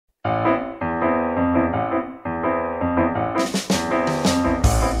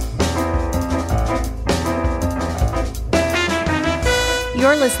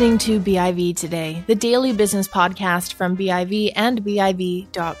You're listening to BIV Today, the daily business podcast from BIV and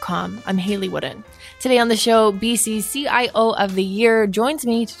BIV.com. I'm Hayley Wooden. Today on the show, BC's CIO of the Year joins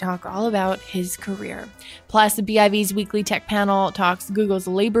me to talk all about his career. Plus, BIV's weekly tech panel talks Google's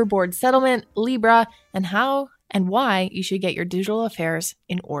Labor Board settlement, Libra, and how and why you should get your digital affairs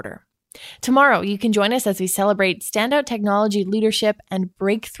in order. Tomorrow, you can join us as we celebrate standout technology leadership and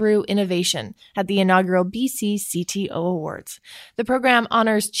breakthrough innovation at the inaugural BC CTO Awards. The program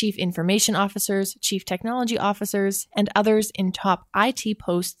honors chief information officers, chief technology officers, and others in top IT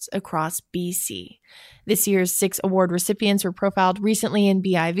posts across BC. This year's 6 award recipients were profiled recently in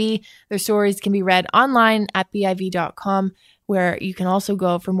BIV. Their stories can be read online at BIV.com, where you can also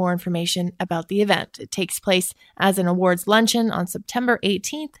go for more information about the event. It takes place as an awards luncheon on September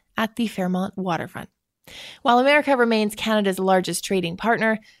 18th at the Fairmont Waterfront. While America remains Canada's largest trading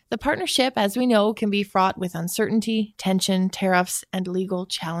partner, the partnership, as we know, can be fraught with uncertainty, tension, tariffs, and legal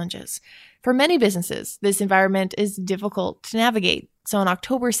challenges. For many businesses, this environment is difficult to navigate. So on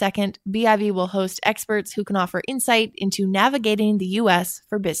October 2nd, BIV will host experts who can offer insight into navigating the U.S.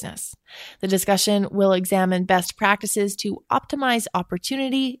 for business. The discussion will examine best practices to optimize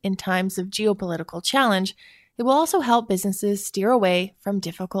opportunity in times of geopolitical challenge. It will also help businesses steer away from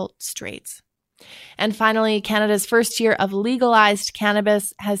difficult straits. And finally, Canada's first year of legalized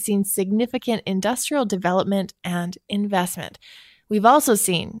cannabis has seen significant industrial development and investment. We've also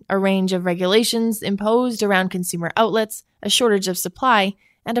seen a range of regulations imposed around consumer outlets, a shortage of supply,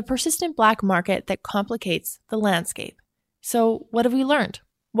 and a persistent black market that complicates the landscape. So what have we learned?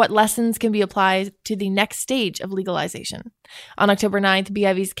 What lessons can be applied to the next stage of legalization? On October 9th,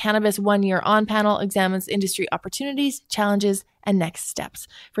 BIV's Cannabis 1 Year On panel examines industry opportunities, challenges, and next steps.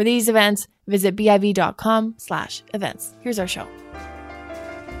 For these events, visit biv.com/events. Here's our show.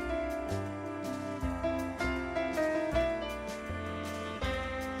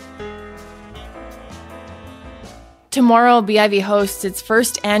 Tomorrow, BIV hosts its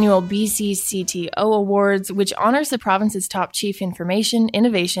first annual BC CTO Awards, which honors the province's top chief information,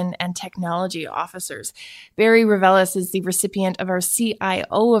 innovation, and technology officers. Barry Revelis is the recipient of our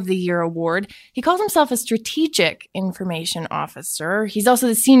CIO of the Year award. He calls himself a strategic information officer. He's also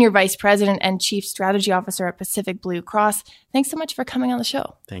the senior vice president and chief strategy officer at Pacific Blue Cross. Thanks so much for coming on the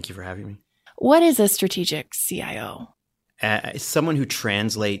show. Thank you for having me. What is a strategic CIO? Someone who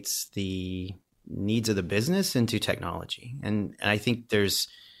translates the needs of the business into technology. And I think there is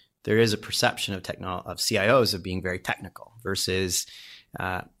a perception of CIOs of being very technical versus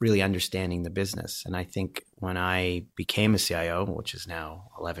really understanding the business. And I think when I became a CIO, which is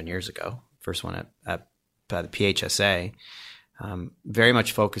now 11 years ago, first one at the PHSA, very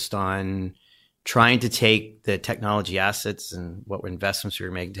much focused on trying to take the technology assets and what investments we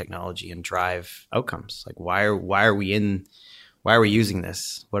were making in technology and drive outcomes. Like why are we using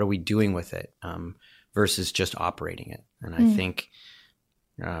this? What are we doing with it? Versus just operating it. And I think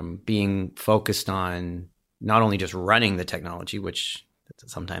being focused on not only just running the technology, which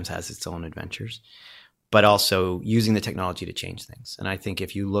sometimes has its own adventures, but also using the technology to change things. And I think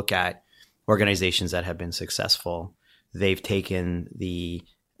if you look at organizations that have been successful, they've taken the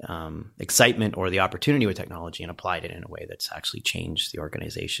excitement or the opportunity with technology and applied it in a way that's actually changed the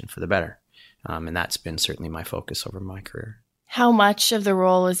organization for the better. And that's been certainly my focus over my career. How much of the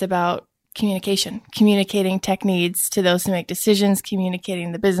role is about communicating tech needs to those who make decisions,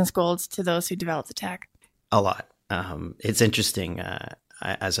 communicating the business goals to those who develop the tech? A lot. It's interesting.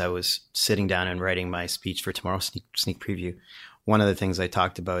 As I was sitting down and writing my speech for tomorrow's sneak preview, one of the things I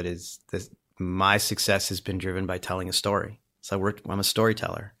talked about is that my success has been driven by telling a story. So I'm a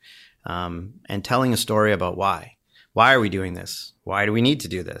storyteller, and telling a story about why. Why are we doing this? Why do we need to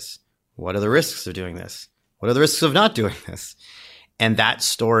do this? What are the risks of doing this? What are the risks of not doing this? And that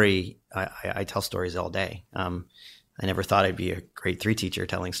story, I tell stories all day. I never thought I'd be a grade 3 teacher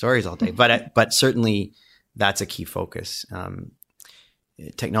telling stories all day, but certainly that's a key focus.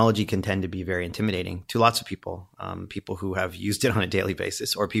 Technology can tend to be very intimidating to lots of people, people who have used it on a daily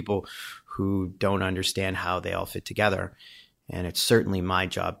basis or people who don't understand how they all fit together. And it's certainly my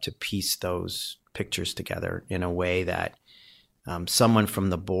job to piece those pictures together in a way that someone from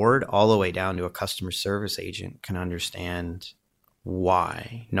the board all the way down to a customer service agent can understand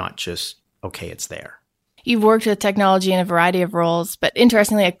why, not just, okay, it's there. You've worked with technology in a variety of roles, but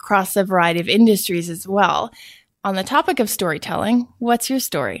interestingly across a variety of industries as well. On the topic of storytelling, what's your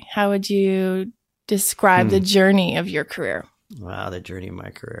story? How would you describe the journey of your career? Wow, the journey of my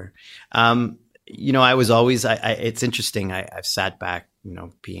career. I was always, it's interesting. I've sat back,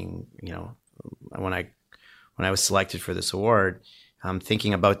 being, when I was selected for this award,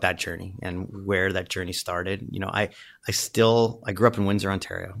 thinking about that journey and where that journey started. I grew up in Windsor,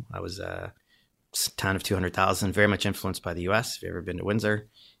 Ontario. I was a town of 200,000, very much influenced by the U.S. If you've ever been to Windsor,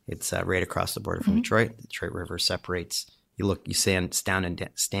 it's right across the border from Detroit. The Detroit River separates. You stand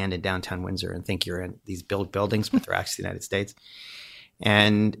in downtown Windsor and think you're in these buildings, but they're actually the United States.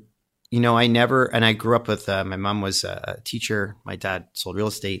 And I grew up with, my mom was a teacher. My dad sold real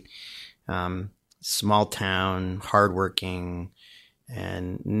estate, small town, hardworking,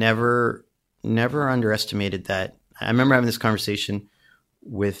 and never underestimated that. I remember having this conversation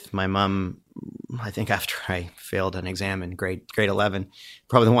with my mom, I think after I failed an exam in grade 11,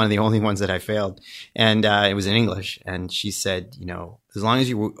 probably one of the only ones that I failed. And it was in English. And she said, as long as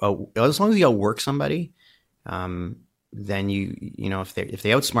you outwork somebody, then if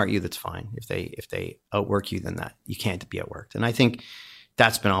they outsmart you, that's fine. If they outwork you, then that you can't be outworked. And I think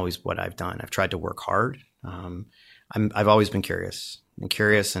that's been always what I've done. I've tried to work hard. I've always been curious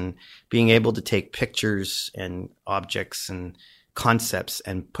and being able to take pictures and objects and concepts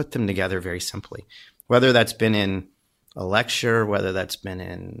and put them together very simply, whether that's been in a lecture, whether that's been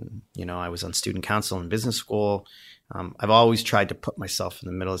in, I was on student council in business school. I've always tried to put myself in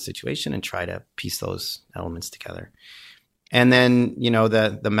the middle of the situation and try to piece those elements together. And then,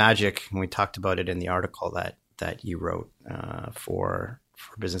 the magic, and we talked about it in the article that you wrote for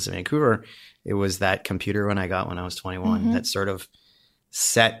Business in Vancouver, it was that computer when I was 21 that sort of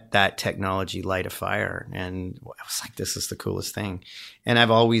set that technology light afire. And I was like, this is the coolest thing. And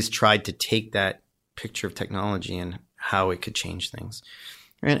I've always tried to take that picture of technology and how it could change things.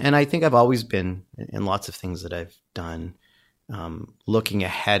 And I think I've always been, in lots of things that I've done, looking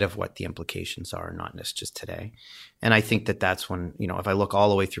ahead of what the implications are, not just today. And I think that's when, if I look all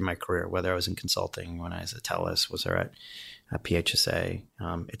the way through my career, whether I was in consulting, when I was at TELUS, was there at PHSA,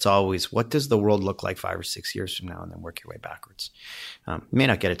 it's always, what does the world look like 5 or 6 years from now? And then work your way backwards. You may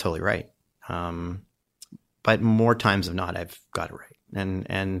not get it totally right. But more times than not, I've got it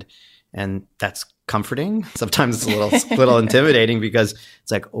right. And that's comforting. Sometimes it's a little intimidating because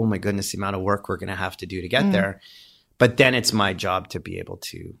it's like, oh my goodness, the amount of work we're going to have to do to get there. But then it's my job to be able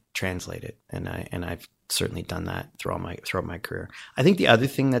to translate it. And I've certainly done that throughout my career. I think the other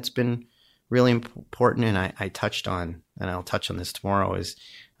thing that's been really important, and I touched on, and I'll touch on this tomorrow, is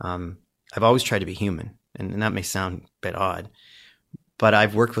I've always tried to be human. And that may sound a bit odd, but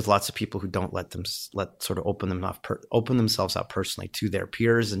I've worked with lots of people who don't open themselves up personally to their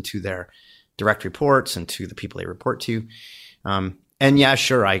peers and to their direct reports and to the people they report to. And yeah,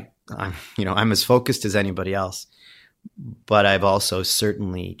 sure, I'm as focused as anybody else, but I've also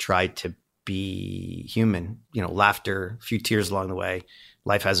certainly tried to be human. Laughter, a few tears along the way.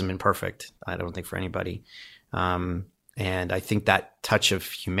 Life hasn't been perfect, I don't think, for anybody. And I think that touch of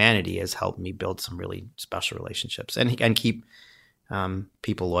humanity has helped me build some really special relationships and keep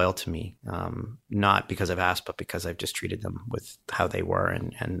people loyal to me, not because I've asked, but because I've just treated them with how they were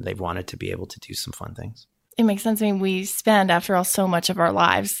and they've wanted to be able to do some fun things. It makes sense. I mean, we spend, after all, so much of our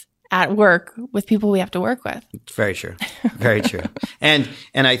lives at work with people we have to work with. It's very true. Very true. And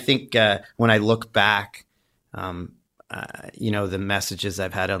I think when I look back, the messages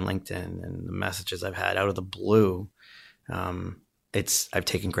I've had on LinkedIn and the messages I've had out of the blue, I've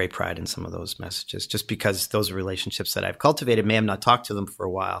taken great pride in some of those messages just because those are relationships that I've cultivated, may have not talked to them for a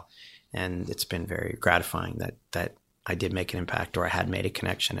while. And it's been very gratifying that I did make an impact or I had made a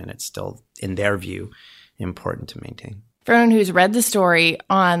connection, and it's still, in their view, important to maintain. For anyone who's read the story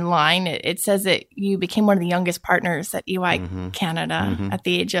online, it says that you became one of the youngest partners at EY Canada at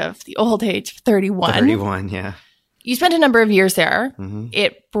the old age of 31. 31, yeah. You spent a number of years there.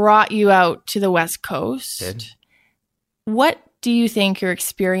 It brought you out to the West Coast. Did. What do you think your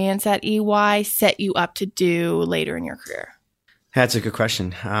experience at EY set you up to do later in your career? That's a good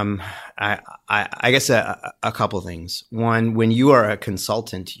question. I guess a couple of things. One, when you are a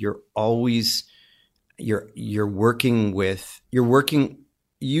consultant, you're always usually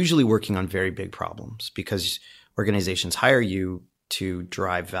working on very big problems because organizations hire you to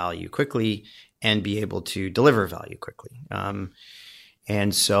drive value quickly and be able to deliver value quickly.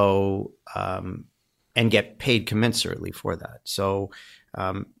 And get paid commensurately for that. So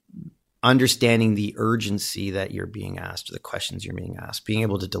understanding the urgency that you're being asked, or the questions you're being asked, being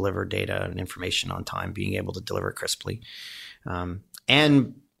able to deliver data and information on time, being able to deliver crisply,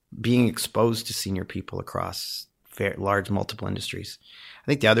 and being exposed to senior people across large multiple industries. I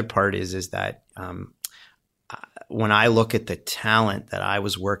think the other part is that when I look at the talent that I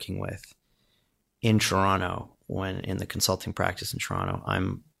was working with in Toronto, when in the consulting practice in Toronto,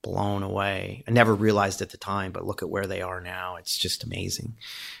 I'm blown away. I never realized at the time, but look at where they are now. It's just amazing.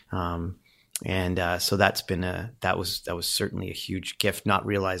 So that was certainly a huge gift, not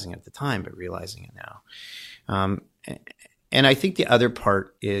realizing it at the time, but realizing it now. And I think the other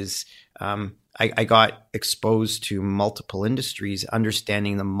part is I got exposed to multiple industries,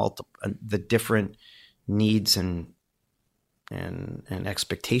 understanding the different needs and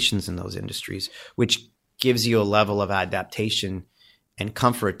expectations in those industries, which gives you a level of adaptation and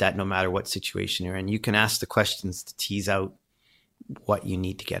comfort that no matter what situation you're in, you can ask the questions to tease out what you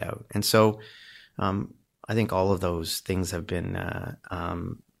need to get out. And so I think all of those things have been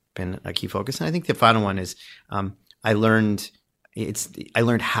a key focus. And I think the final one is I learned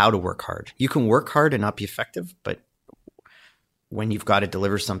how to work hard. You can work hard and not be effective, but when you've got to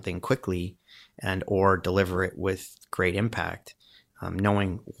deliver something quickly or deliver it with great impact,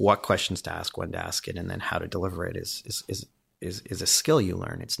 knowing what questions to ask, when to ask it, and then how to deliver it is a skill you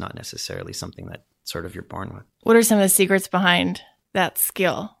learn. It's not necessarily something that sort of you're born with. What are some of the secrets behind that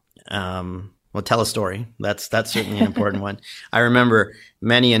skill? Well, tell a story. That's certainly an important one. I remember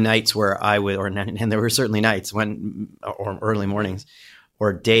many a nights where I would, and there were certainly nights or early mornings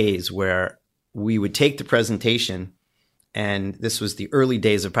or days where we would take the presentation, and this was the early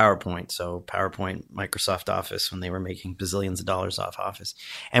days of PowerPoint. So PowerPoint, Microsoft Office, when they were making bazillions of dollars off Office.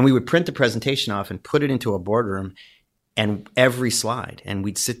 And we would print the presentation off and put it into a boardroom, and every slide, and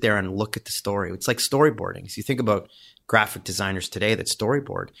we'd sit there and look at the story. It's like storyboarding. So you think about graphic designers today that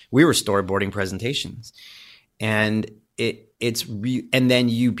storyboard. We were storyboarding presentations, and and then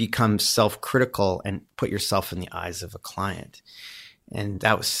you become self-critical and put yourself in the eyes of a client. And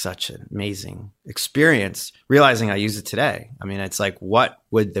that was such an amazing experience, realizing I use it today. I mean, it's like, what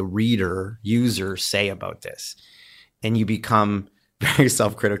would the user say about this? And you become very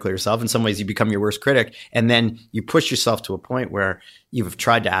self-critical yourself. In some ways, you become your worst critic, and then you push yourself to a point where you've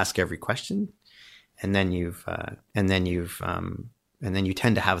tried to ask every question, and then you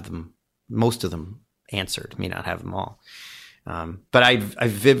tend to have most of them answered. May not have them all, but I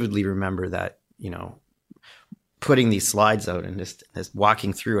vividly remember that, putting these slides out and just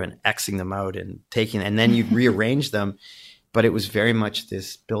walking through and Xing them out and and then you'd rearrange them. But it was very much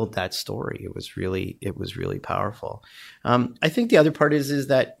this build that story. It was really powerful. I think the other part is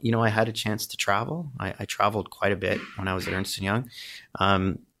that, I had a chance to travel. I traveled quite a bit when I was at Ernst & Young.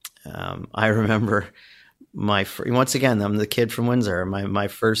 I remember once again, I'm the kid from Windsor. My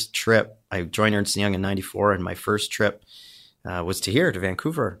first trip, I joined Ernst & Young in 94, and my first trip was to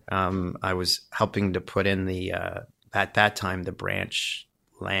Vancouver. I was helping to put in at that time, the branch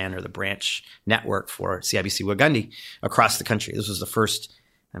LAN or the branch network for CIBC Wood Gundy across the country. This was the first,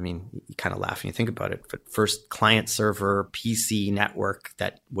 you kind of laugh when you think about it, but first client server PC network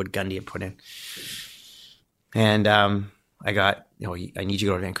that Wood Gundy had put in. And I got, I need you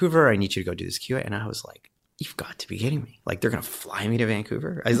to go to Vancouver. I need you to go do this QA. And I was like, you've got to be kidding me. Like, they're going to fly me to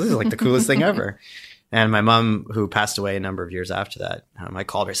Vancouver? This is like the coolest thing ever. And my mom, who passed away a number of years after that, I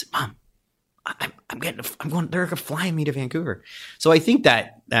called her. I said, Mom, they're flying me to Vancouver. So I think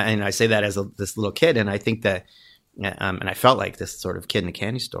that, and I say that as this little kid, and I think that, and I felt like this sort of kid in a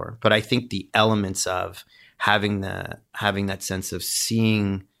candy store, but I think the elements of having that sense of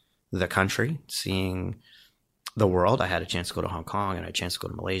seeing the country, seeing the world. I had a chance to go to Hong Kong, and I had a chance to go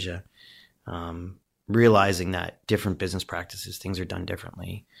to Malaysia, realizing that different business practices, things are done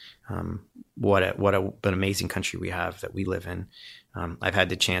differently. What an amazing country we have that we live in. I've had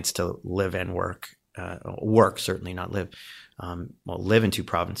the chance to live and work certainly not live, live in 2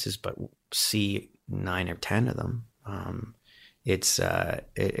 provinces, but see 9 or 10 of them. I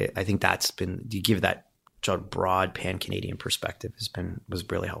think that's been, you give that sort of broad pan-Canadian perspective was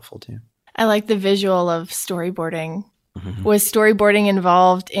really helpful too. I like the visual of storyboarding. Mm-hmm. Was storyboarding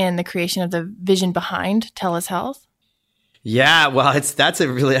involved in the creation of the vision behind TELUS Health? Yeah, well, that's a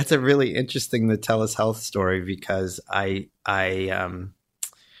really interesting, the TELUS Health story, because I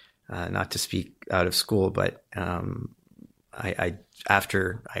not to speak out of school, but I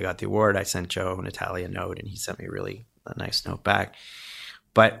after I got the award, I sent Joe Natale a note, and he sent me a nice note back.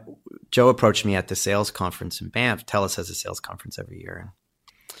 But Joe approached me at the sales conference in Banff. TELUS has a sales conference every year.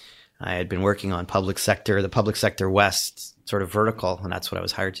 I had been working on the public sector West sort of vertical, and that's what I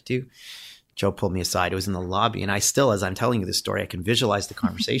was hired to do. Joe pulled me aside. It was in the lobby, and I still, as I'm telling you this story, I can visualize the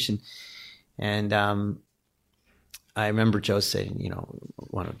conversation. And I remember Joe saying,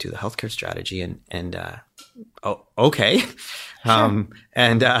 want to do the healthcare strategy, and okay. Sure.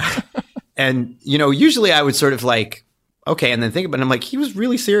 And usually I would sort of like, okay, and then think about it. I'm like, he was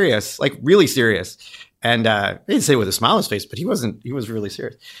really serious, like really serious. And he didn't say it with a smile on his face, but he was really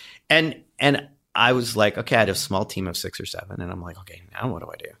serious. And I was like, okay, I had a small team of 6 or 7, and I'm like, okay, now what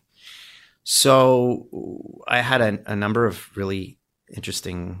do I do? So I had a number of really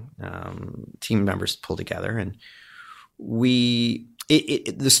interesting team members pulled together, and the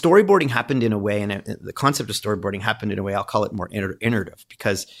storyboarding happened in a way, and the concept of storyboarding happened in a way, I'll call it more iterative,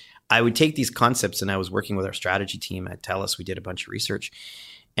 because I would take these concepts, and I was working with our strategy team at TELUS. We did a bunch of research,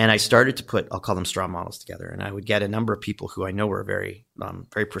 and I started to put, I'll call them straw models together. And I would get a number of people who I know were very,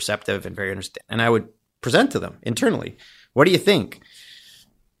 very perceptive and very understand. And I would present to them internally, what do you think?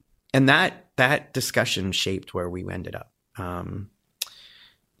 And that discussion shaped where we ended up.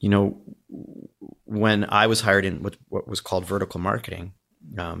 When I was hired in what was called vertical marketing,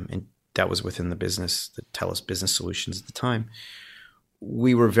 and that was within the business, the TELUS Business Solutions at the time,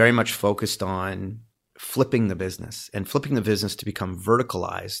 we were very much focused on flipping the business to become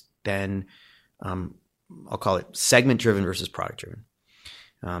verticalized, then I'll call it segment-driven versus product-driven.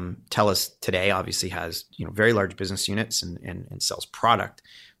 TELUS today obviously has very large business units and sells product,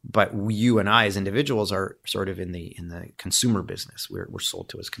 but you and I as individuals are sort of in the consumer business. We're sold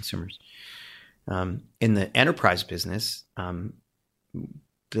to as consumers. In the enterprise business,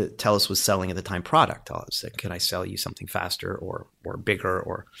 the TELUS was selling at the time product. I said, can I sell you something faster or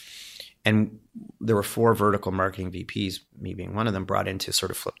bigger? And there were 4 vertical marketing VPs, me being one of them, brought in to sort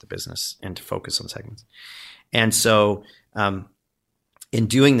of flip the business and to focus on segments. And so in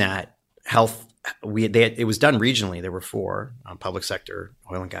doing that, health, it was done regionally. There were 4, public sector,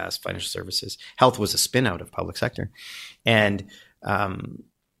 oil and gas, financial services. Health was a spin out of public sector. And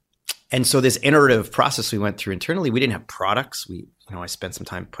so this iterative process we went through internally, we didn't have products. I spent some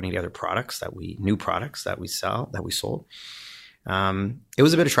time putting together new products that we sold. It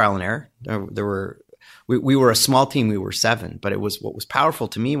was a bit of trial and error. We were a small team. We were 7, but what was powerful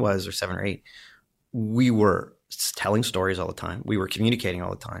to me or 7 or 8. We were telling stories all the time. We were communicating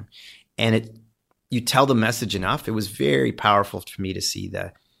all the time, and you tell the message enough. It was very powerful for me to see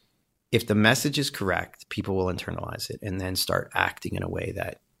that if the message is correct, people will internalize it and then start acting in a way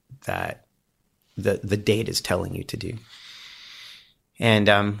that the data is telling you to do. And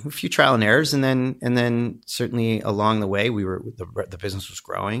a few trial and errors, and then certainly along the way, the business was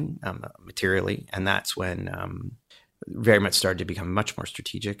growing materially, and that's when very much started to become much more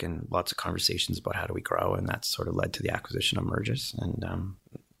strategic and lots of conversations about how do we grow, and that sort of led to the acquisition of Mergis, and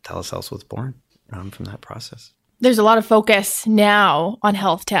TELUS Health was born from that process. There's a lot of focus now on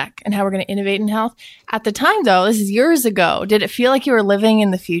health tech and how we're going to innovate in health. At the time, though, this is years ago, did it feel like you were living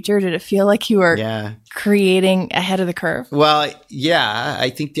in the future? Did it feel like you were creating ahead of the curve? Well, yeah. I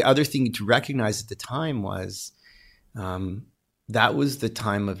think the other thing to recognize at the time was that was the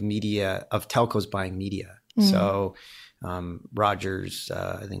time of telcos buying media. Mm-hmm. So Rogers,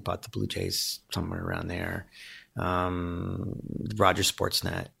 I think, bought the Blue Jays somewhere around there. Rogers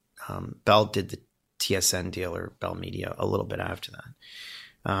Sportsnet. Bell did the TSN deal, or Bell Media, a little bit after that.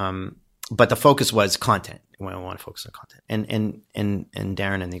 But the focus was content. We want to focus on content. And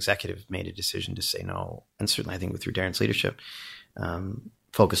Darren and the executive made a decision to say no. And certainly I think through Darren's leadership,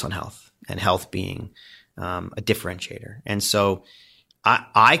 focus on health, and health being a differentiator. And so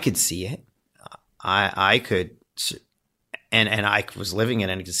I could see it. I could, and I was living it,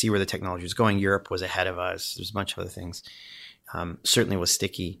 and I could see where the technology was going. Europe was ahead of us. There's a bunch of other things. Certainly was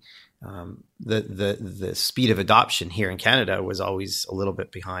sticky. The speed of adoption here in Canada was always a little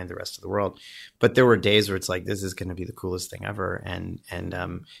bit behind the rest of the world, but there were days where it's like, this is going to be the coolest thing ever. And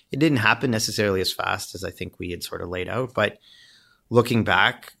it didn't happen necessarily as fast as I think we had sort of laid out, but looking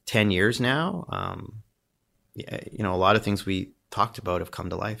back 10 years now, a lot of things we talked about have come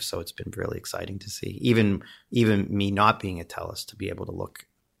to life. So it's been really exciting to see, even me not being at TELUS, to be able to look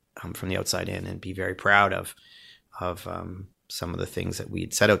from the outside in and be very proud of some of the things that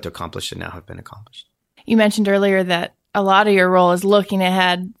we'd set out to accomplish and now have been accomplished. You mentioned earlier that a lot of your role is looking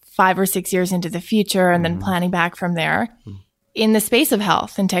ahead 5 or 6 years into the future and then planning back from there. Mm-hmm. In the space of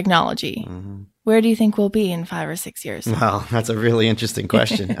health and technology, where do you think we'll be in 5 or 6 years? Well, that's a really interesting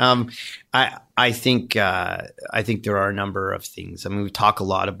question. I think there are a number of things. I mean, we talk a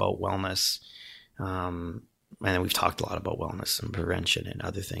lot about wellness, and then we've talked a lot about wellness and prevention and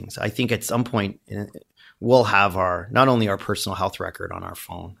other things. I think at some point we'll have not only our personal health record on our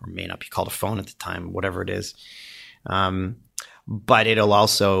phone, or may not be called a phone at the time, whatever it is, but it'll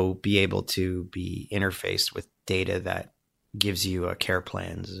also be able to be interfaced with data that gives you care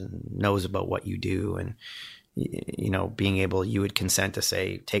plans and knows about what you do, and being able, you would consent to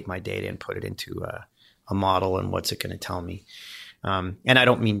say, take my data and put it into a model, and what's it going to tell me. And I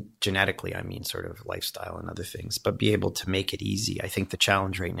don't mean genetically, I mean sort of lifestyle and other things, but be able to make it easy. I think the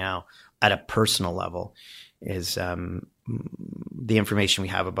challenge right now at a personal level is the information we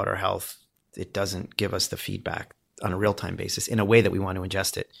have about our health. It doesn't give us the feedback on a real-time basis in a way that we want to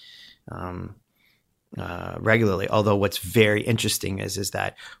ingest it. regularly. Although what's very interesting is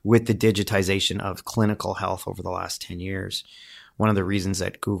that with the digitization of clinical health over the last 10 years, one of the reasons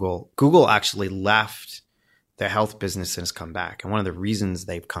that Google actually left the health business and has come back. And one of the reasons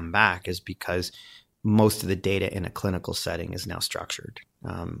they've come back is because most of the data in a clinical setting is now structured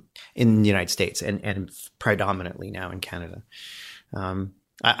in the United States and predominantly now in Canada.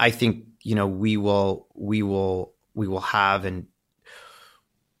 I think, we will have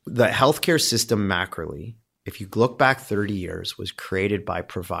the healthcare system macroly, if you look back 30 years, was created by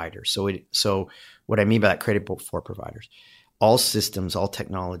providers. So what I mean by that, created for providers. All systems, all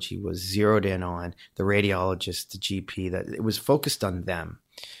technology was zeroed in on the radiologist, the GP, that it was focused on them.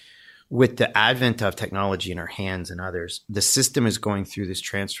 With the advent of technology in our hands and others, the system is going through this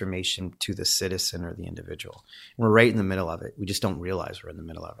transformation to the citizen or the individual. And we're right in the middle of it. We just don't realize we're in the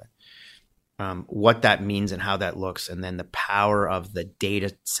middle of it. What that means and how that looks, and then the power of the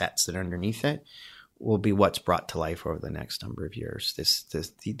data sets that are underneath it will be what's brought to life over the next number of years.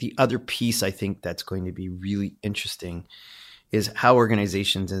 The other piece I think that's going to be really interesting is how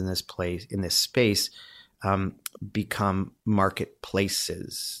organizations in this space become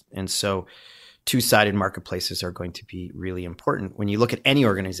marketplaces. And so two-sided marketplaces are going to be really important. When you look at any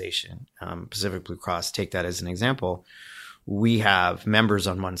organization, Pacific Blue Cross, take that as an example, we have members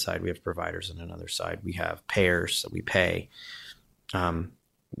on one side, we have providers on another side, we have payers that we pay.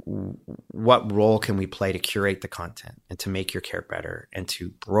 What role can we play to curate the content and to make your care better and to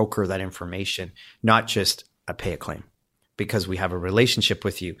broker that information, not just pay a claim? Because we have a relationship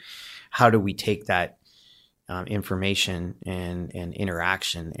with you, how do we take that information and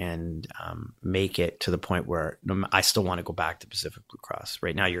interaction and make it to the point where I still want to go back to Pacific Blue Cross?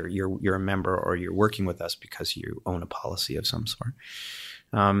 Right now, you're a member or you're working with us because you own a policy of some sort.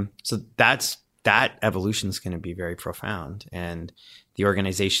 So that evolution is going to be very profound. And the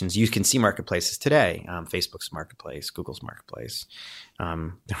organizations, you can see marketplaces today, Facebook's marketplace, Google's marketplace.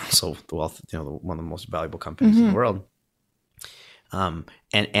 They're also one of the most valuable companies in the world. And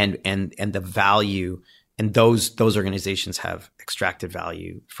the value, and those organizations have extracted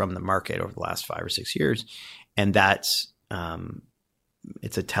value from the market over the last 5 or 6 years, and that's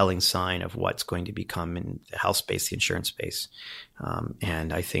it's a telling sign of what's going to become in the health space, the insurance space,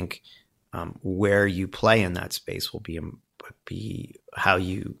 and I think where you play in that space will be how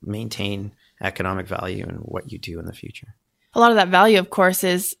you maintain economic value and what you do in the future. A lot of that value, of course,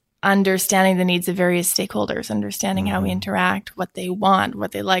 is understanding the needs of various stakeholders, understanding how we interact, what they want,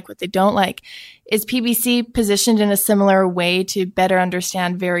 what they like, what they don't like. Is PBC positioned in a similar way to better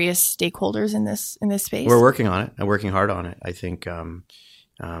understand various stakeholders in this space? We're working on it and working hard on it. I think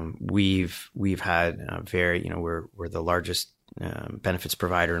we've had we're the largest benefits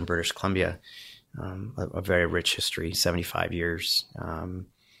provider in British Columbia, a very rich history, 75 years.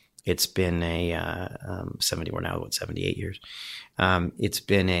 It's been we're now 78 years. It's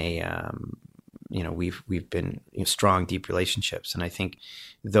been we've been strong, deep relationships. And I think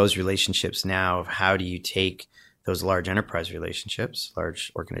those relationships now of how do you take those large enterprise relationships,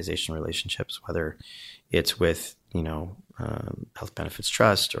 large organization relationships, whether it's with, Health Benefits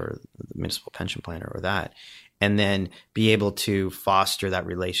Trust or the municipal pension plan or that, and then be able to foster that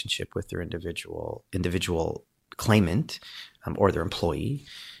relationship with their individual claimant or their employee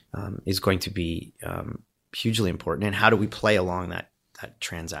is going to be hugely important. And how do we play along that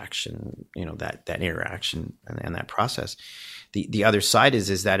transaction, that interaction and that process? The other side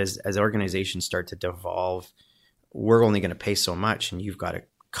is that as organizations start to devolve, we're only going to pay so much, and you've got to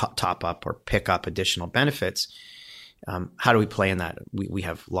top up or pick up additional benefits. How do we play in that? We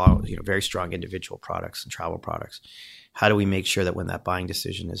have very strong individual products and travel products. How do we make sure that when that buying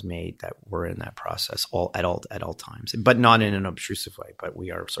decision is made, that we're in that process at all times, but not in an obtrusive way, but we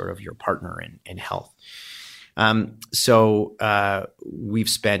are sort of your partner in health. So we've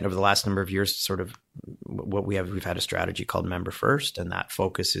spent over the last number of years sort of we've had a strategy called Member First, and that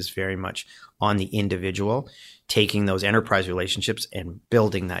focus is very much on the individual, taking those enterprise relationships and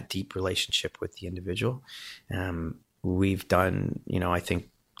building that deep relationship with the individual. We've done, I think,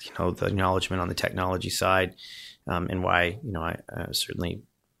 the acknowledgement on the technology side, and why, I certainly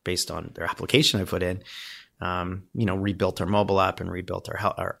based on their application I put in, rebuilt our mobile app and rebuilt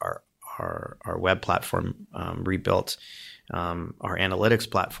our web platform, rebuilt our analytics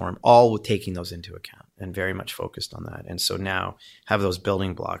platform, all with taking those into account and very much focused on that. And so now have those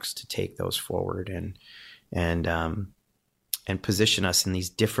building blocks to take those forward and position us in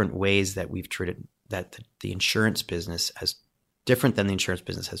these different ways that we've treated that the insurance business has different than the insurance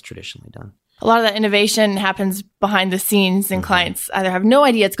business has traditionally done. A lot of that innovation happens behind the scenes, and clients either have no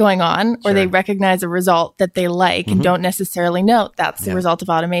idea it's going on, or they recognize a result that they like and don't necessarily know that's the result of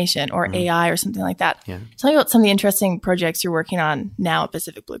automation or AI or something like that. Yeah. Tell me about some of the interesting projects you're working on now at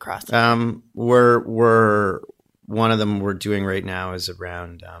Pacific Blue Cross. We're one of them we're doing right now is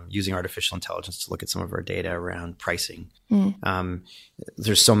around using artificial intelligence to look at some of our data around pricing.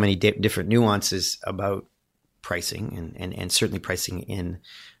 There's so many different nuances about pricing and certainly pricing in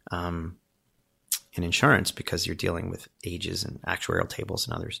insurance, because you're dealing with ages and actuarial tables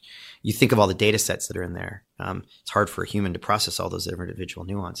and others. You think of all the data sets that are in there. It's hard for a human to process all those different individual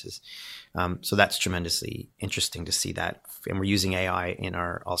nuances. So that's tremendously interesting to see that. And we're using AI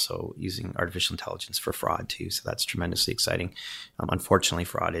also using artificial intelligence for fraud too. So that's tremendously exciting. Unfortunately,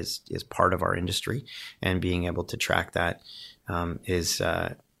 fraud is part of our industry, and being able to track that is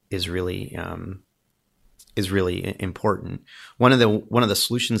really important. One of the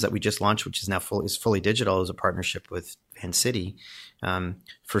solutions that we just launched, which is now fully digital, is a partnership with Vancity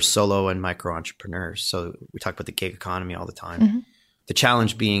for solo and micro entrepreneurs. So we talk about the gig economy all the time. The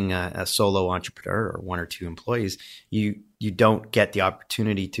challenge being a solo entrepreneur or one or two employees, you don't get the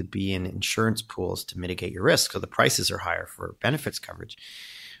opportunity to be in insurance pools to mitigate your risk. So the prices are higher for benefits coverage.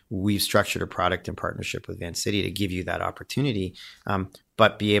 We've structured a product in partnership with Vancity to give you that opportunity,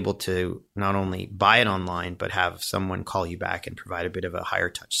 but be able to not only buy it online, but have someone call you back and provide a bit of a higher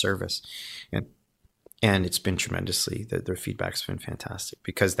touch service. And it's been tremendously, their feedback's been fantastic,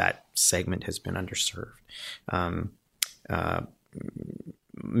 because that segment has been underserved.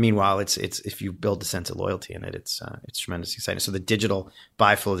 Meanwhile, it's if you build a sense of loyalty in it, it's tremendously exciting. So the digital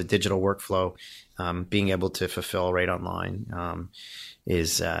buy flow, the digital workflow, being able to fulfill right online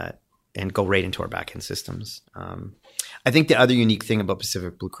is and go right into our backend systems. I think the other unique thing about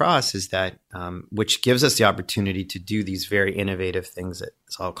Pacific Blue Cross is that, which gives us the opportunity to do these very innovative things that,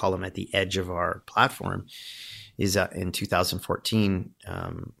 so I'll call them at the edge of our platform, is in 2014.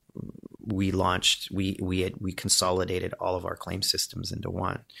 We consolidated all of our claim systems into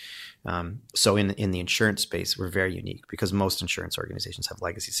one. So in the insurance space, we're very unique, because most insurance organizations have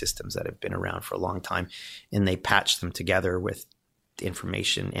legacy systems that have been around for a long time, and they patch them together with the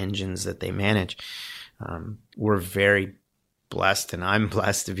information engines that they manage. We're very blessed, and I'm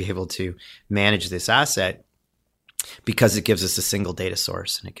blessed to be able to manage this asset, because it gives us a single data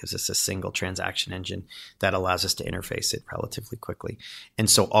source, and it gives us a single transaction engine that allows us to interface it relatively quickly. And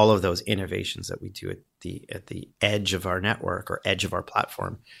so all of those innovations that we do at the edge of our network or edge of our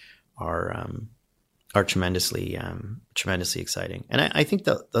platform are tremendously exciting. And I think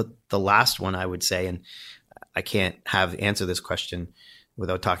the last one I would say, and I can't answer this question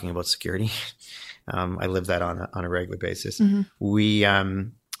without talking about security. I live that on a regular basis. Mm-hmm.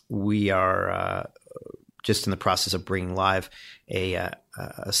 We are just in the process of bringing live a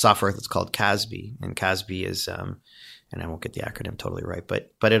software that's called CASB, and CASB is, and I won't get the acronym totally right,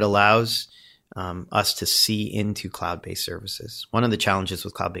 but it allows us to see into cloud-based services. One of the challenges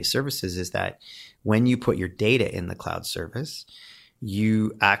with cloud-based services is that when you put your data in the cloud service,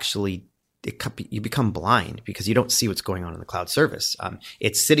 you become blind, because you don't see what's going on in the cloud service.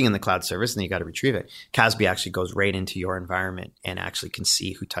 It's sitting in the cloud service, and then you got to retrieve it. CASB actually goes right into your environment and actually can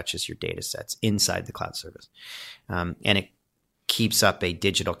see who touches your data sets inside the cloud service. And it keeps up a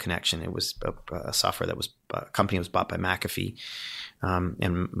digital connection. It was a software a company was bought by McAfee.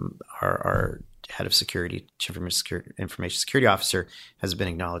 And our head of security, chief information security officer, has been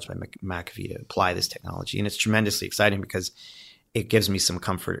acknowledged by McAfee to apply this technology. And it's tremendously exciting, because it gives me some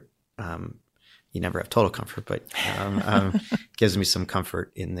comfort. You never have total comfort, but gives me some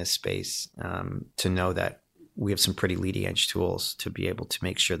comfort in this space to know that we have some pretty leading edge tools to be able to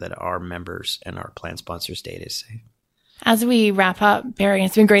make sure that our members and our plan sponsors' data is safe. As we wrap up, Barry,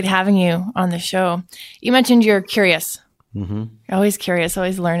 it's been great having you on the show. You mentioned you're curious. Mm-hmm. You're always curious,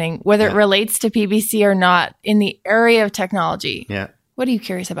 always learning, whether it relates to PBC or not, in the area of technology. Yeah. What are you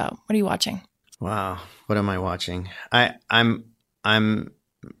curious about? What are you watching? Wow. What am I watching? I'm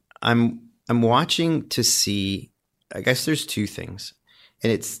watching to see, I guess there's two things,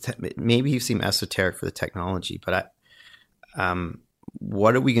 and it's maybe you seem esoteric for the technology, but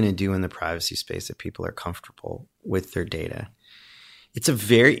what are we going to do in the privacy space that people are comfortable with their data? It's a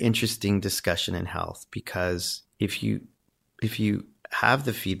very interesting discussion in health, because if you have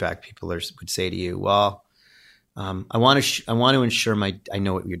the feedback, people would say to you, well, I want to ensure I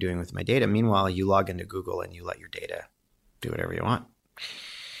know what you're doing with my data. Meanwhile, you log into Google and you let your data do whatever you want.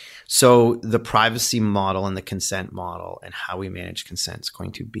 So the privacy model and the consent model and how we manage consent is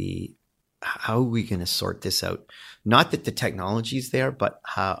going to be, how are we going to sort this out? Not that the technology is there, but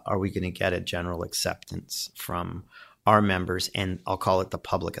how are we going to get a general acceptance from our members, and I'll call it the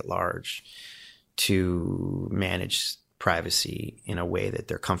public at large, to manage privacy in a way that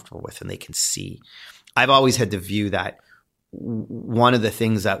they're comfortable with and they can see. I've always had the view that one of the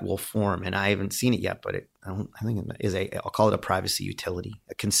things that will form, and I haven't seen it yet, but I think it is I'll call it a privacy utility,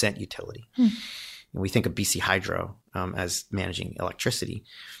 a consent utility. And we think of BC Hydro as managing electricity.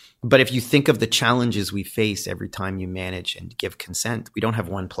 But if you think of the challenges we face every time you manage and give consent, we don't have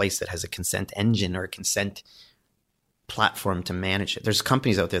one place that has a consent engine or a consent platform to manage it. There's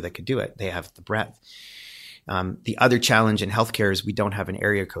companies out there that could do it. They have the breadth. The other challenge in healthcare is we don't have an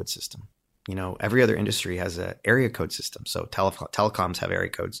area code system. Every other industry has an area code system. So telecoms have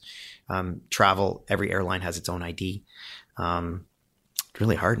area codes. Travel, every airline has its own ID. It's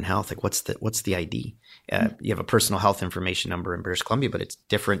really hard in health. Like, what's the ID? You have a personal health information number in British Columbia, but it's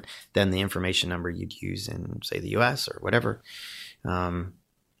different than the information number you'd use in, say, the US or whatever. That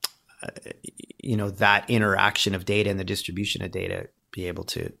interaction of data and the distribution of data, be able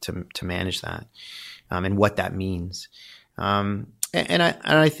to manage that, and what that means. And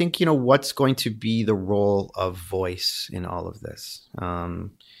I think, what's going to be the role of voice in all of this?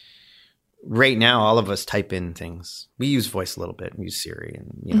 Right now, all of us type in things. We use voice a little bit. We use Siri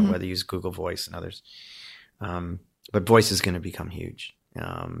and, whether you use Google Voice and others. But voice is going to become huge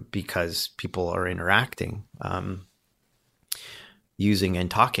because people are interacting, using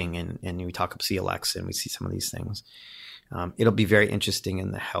and talking. And we talk of CLX and we see some of these things. It'll be very interesting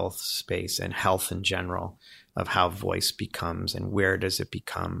in the health space and health in general of how voice becomes and where does it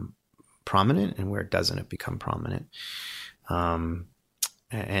become prominent and where doesn't it become prominent.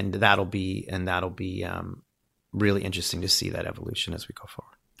 And that'll be really interesting to see that evolution as we go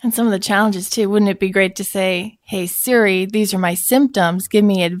forward. And some of the challenges too. Wouldn't it be great to say, "Hey Siri, these are my symptoms. Give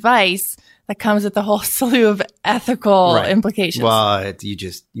me advice." That comes with a whole slew of ethical implications. Well, you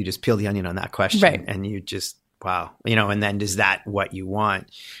just peel the onion on that question, right? And you just wow, and then is that what you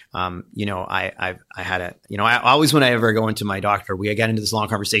want? I always, when I ever go into my doctor, we get into this long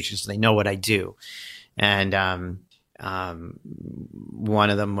conversation so they know what I do, and one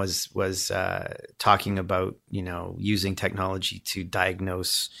of them was talking about, using technology to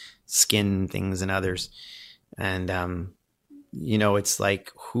diagnose skin things and others. And, it's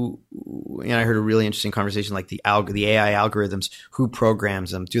like I heard a really interesting conversation, like the AI algorithms, who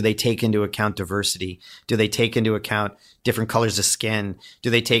programs them? Do they take into account diversity? Do they take into account different colors of skin? Do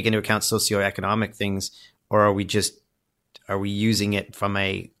they take into account socioeconomic things? Or are we using it from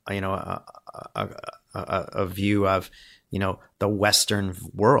a view of, the Western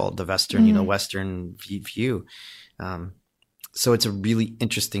world, the Western, Western view. So it's a really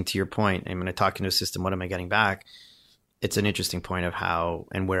interesting, to your point, I'm going to talk into a system. What am I getting back? It's an interesting point of how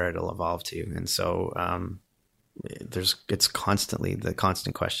and where it'll evolve to. And so it's constantly, the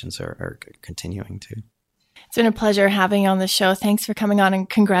constant questions are continuing to. It's been a pleasure having you on the show. Thanks for coming on and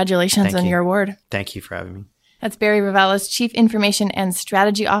congratulations on your award. Thank you for having me. That's Barry Reveles, Chief Information and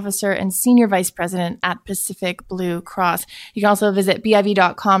Strategy Officer and Senior Vice President at Pacific Blue Cross. You can also visit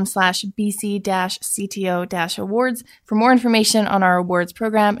biv.com/BC-CTO-awards for more information on our awards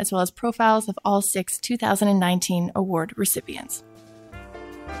program, as well as profiles of all 6 2019 award recipients.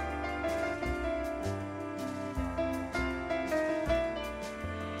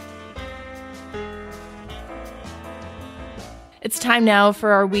 It's time now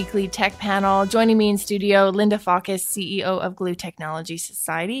for our weekly tech panel. Joining me in studio, Linda Faucus, CEO of Glue Technology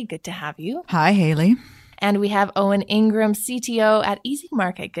Society. Good to have you. Hi, Haley. And we have Owen Ingram, CTO at Easy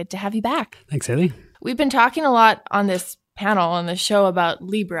Market. Good to have you back. Thanks, Haley. We've been talking a lot on this panel, on the show, about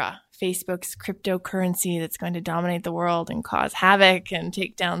Libra, Facebook's cryptocurrency that's going to dominate the world and cause havoc and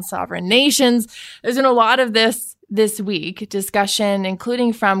take down sovereign nations. There's been a lot of this week, discussion,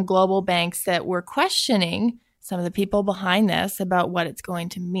 including from global banks that were questioning some of the people behind this about what it's going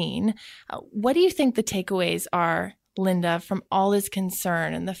to mean. What do you think the takeaways are, Linda, from all this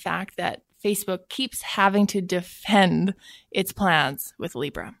concern and the fact that Facebook keeps having to defend its plans with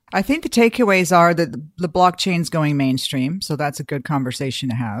Libra? I think the takeaways are that the blockchain's going mainstream, so that's a good conversation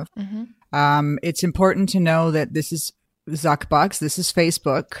to have. Mm-hmm. It's important to know that this is Zuckbucks. This is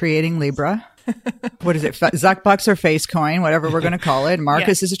Facebook creating Libra. What is it? Zuckbucks or Facecoin, whatever we're going to call it.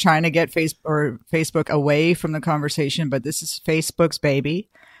 Marcus is trying to get Facebook away from the conversation, but this is Facebook's baby.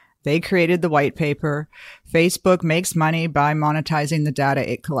 They created the white paper. Facebook makes money by monetizing the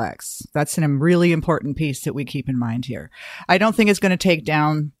data it collects. That's a really important piece that we keep in mind here. I don't think it's going to take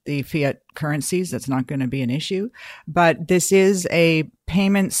down the fiat currencies. That's not going to be an issue. But this is a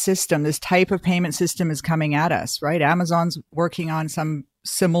payment system. This type of payment system is coming at us, right? Amazon's working on some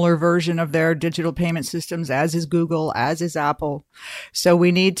similar version of their digital payment systems, as is Google, as is Apple. So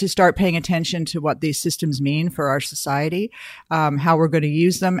we need to start paying attention to what these systems mean for our society, how we're going to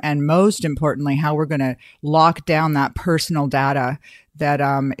use them, and most importantly, how we're going to lock down that personal data that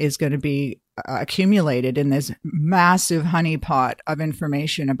is going to be accumulated in this massive honeypot of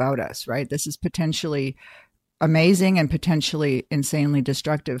information about us, right? This is potentially amazing and potentially insanely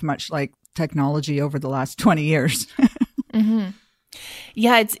destructive, much like technology over the last 20 years. Mm-hmm.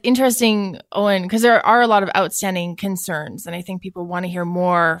 Yeah, it's interesting, Owen, because there are a lot of outstanding concerns, and I think people want to hear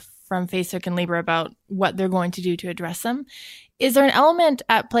more from Facebook and Libra about what they're going to do to address them. Is there an element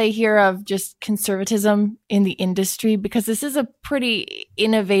at play here of just conservatism in the industry? Because this is a pretty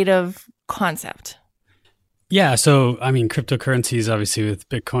innovative concept. Yeah, so I mean, cryptocurrencies, obviously with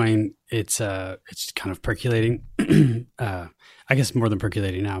Bitcoin, it's kind of percolating. I guess more than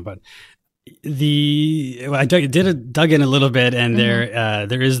percolating now, but I dug in a little bit, and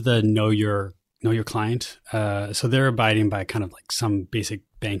there is the know your client. So they're abiding by kind of like some basic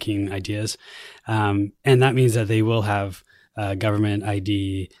banking ideas, and that means that they will have government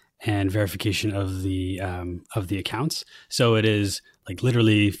ID and verification of the accounts. So it is like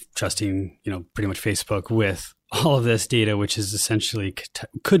literally trusting, pretty much Facebook with all of this data, which is essentially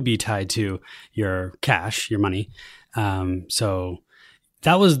could be tied to your cash, your money. So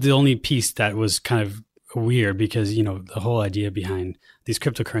that was the only piece that was kind of weird, because, the whole idea behind these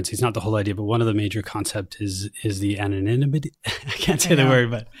cryptocurrencies, not the whole idea, but one of the major concepts is the anonymity. I can't say the word,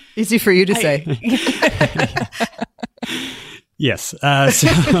 but easy for you to say. Yes.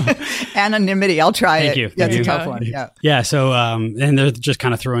 Anonymity. I'll try Thank it. you. That's a tough one. Yeah. Yeah. So, and they're just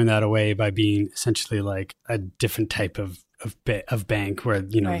kind of throwing that away by being essentially like a different type of bank where,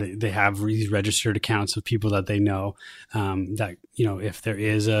 Right. they have these registered accounts of people that they know, that, if there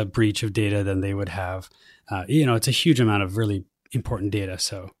is a breach of data, then they would have, it's a huge amount of really important data.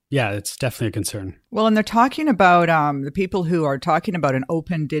 So yeah, it's definitely a concern. Well, and they're talking about the people who are talking about an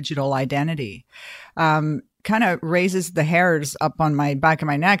open digital identity. Kind of raises the hairs up on my back of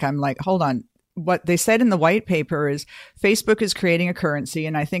my neck. I'm like, hold on. What they said in the white paper is Facebook is creating a currency.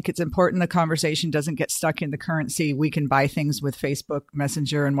 And I think it's important the conversation doesn't get stuck in the currency. We can buy things with Facebook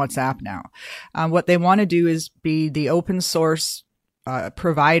Messenger and WhatsApp now. What they want to do is be the open source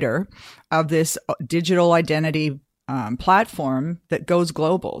provider of this digital identity platform that goes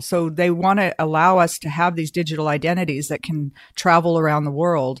global. So they want to allow us to have these digital identities that can travel around the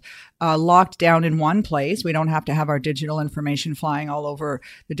world, locked down in one place. We don't have to have our digital information flying all over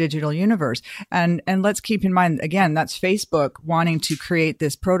the digital universe. And let's keep in mind, again, that's Facebook wanting to create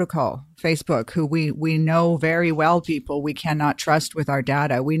this protocol. Facebook, who we know very well, people we cannot trust with our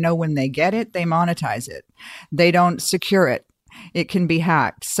data. We know when they get it, they monetize it. They don't secure it. It can be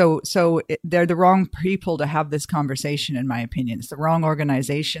hacked. So they're the wrong people to have this conversation, in my opinion. It's the wrong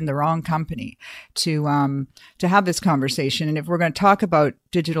organization, the wrong company to have this conversation. And if we're going to talk about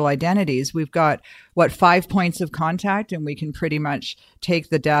digital identities, we've got 5 points of contact, and we can pretty much take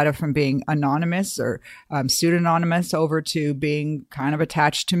the data from being anonymous or pseudonymous over to being kind of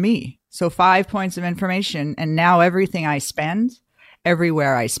attached to me. So 5 points of information, and now everything I spend,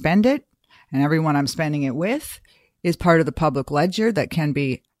 everywhere I spend it, and everyone I'm spending it with is part of the public ledger that can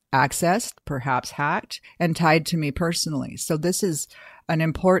be accessed, perhaps hacked, and tied to me personally. So this is an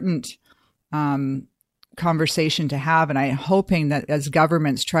important conversation to have. And I'm hoping that as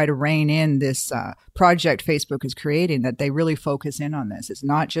governments try to rein in this project Facebook is creating, that they really focus in on this. It's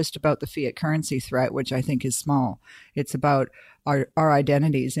not just about the fiat currency threat, which I think is small. It's about our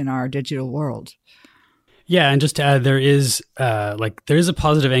identities in our digital world. Yeah, and just to add, there is a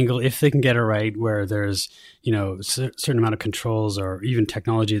positive angle if they can get it right, where there's certain amount of controls or even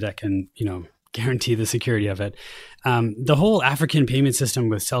technology that can guarantee the security of it. The whole African payment system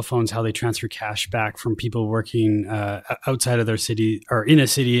with cell phones, how they transfer cash back from people working outside of their city or in a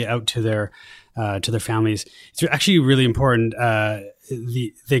city out to their families, it's actually really important.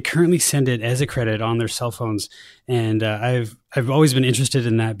 They currently send it as a credit on their cell phones, and I've always been interested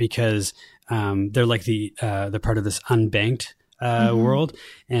in that because they're like the part of this unbanked world,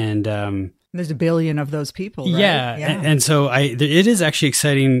 and there's a billion of those people, right? Yeah. And so it is actually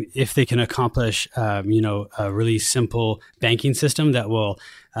exciting if they can accomplish, a really simple banking system that will,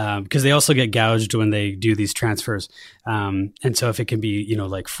 because they also get gouged when they do these transfers. And so if it can be,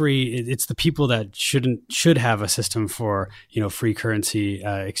 like free, it's the people that should have a system for, free currency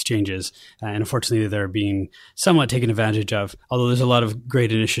exchanges. And unfortunately, they're being somewhat taken advantage of, although there's a lot of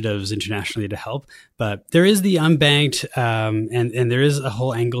great initiatives internationally to help. But there is the unbanked, and there is a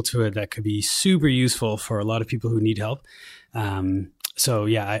whole angle to it that could be super useful for a lot of people who need help. So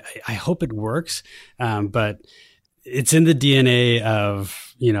yeah, I hope it works. But it's in the DNA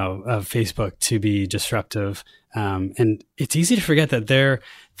of Facebook to be disruptive. And it's easy to forget that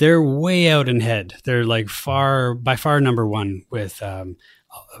they're way out ahead. They're like by far number one with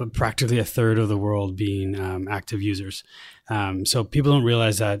practically a third of the world being active users. So people don't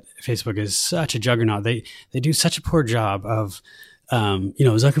realize that Facebook is such a juggernaut. They do such a poor job of,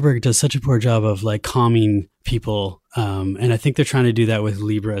 Zuckerberg does such a poor job of like calming people. And I think they're trying to do that with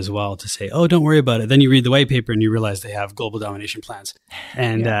Libra as well, to say, oh, don't worry about it. Then you read the white paper and you realize they have global domination plans.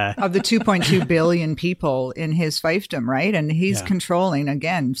 And of the 2.2 billion people in his fiefdom, right? And he's controlling,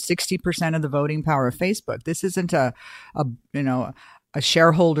 again, 60% of the voting power of Facebook. This isn't a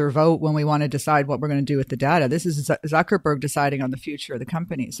shareholder vote when we want to decide what we're going to do with the data. This is Zuckerberg deciding on the future of the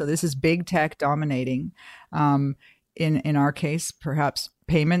company. So this is big tech dominating. In our case, perhaps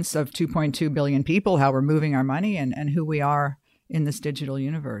payments of 2.2 billion people, how we're moving our money and who we are in this digital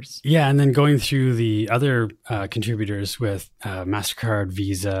universe. Yeah. And then going through the other contributors with MasterCard,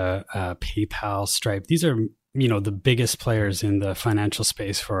 Visa, PayPal, Stripe, these are, the biggest players in the financial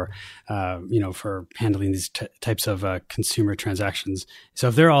space for handling these types of consumer transactions. So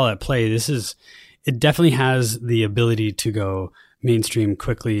if they're all at play, it definitely has the ability to go mainstream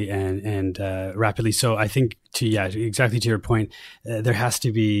quickly and rapidly. So I think exactly to your point, there has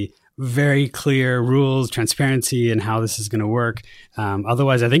to be very clear rules, transparency, and how this is going to work.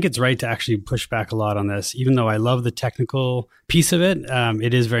 Otherwise, I think it's right to actually push back a lot on this. Even though I love the technical piece of it,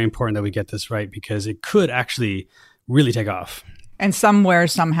 it is very important that we get this right, because it could actually really take off. And somewhere,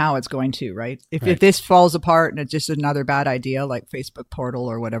 somehow it's going to, right? If this falls apart and it's just another bad idea like Facebook Portal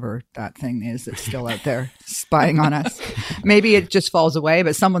or whatever that thing is that's still out there spying on us, maybe it just falls away,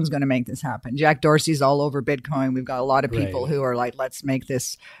 but someone's going to make this happen. Jack Dorsey's all over Bitcoin. We've got a lot of people who are like, let's make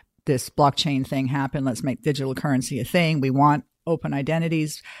this blockchain thing happen. Let's make digital currency a thing. We want open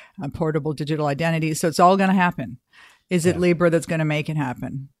identities, portable digital identities. So it's all going to happen. Is it Libra that's going to make it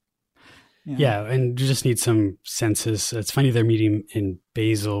happen? Yeah, and you just need some census. It's funny they're meeting in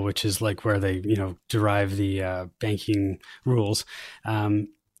Basel, which is like where they, derive the banking rules.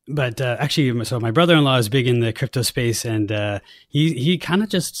 But actually, so my brother-in-law is big in the crypto space, and he kind of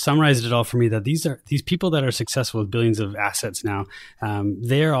just summarized it all for me, that these people that are successful with billions of assets now,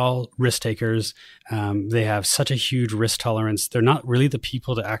 they're all risk takers. They have such a huge risk tolerance. They're not really the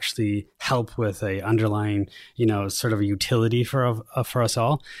people to actually help with a underlying, sort of a utility for us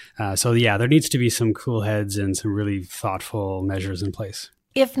all. So yeah, there needs to be some cool heads and some really thoughtful measures in place.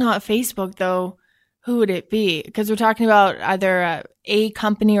 If not Facebook, though, who would it be? Because we're talking about either a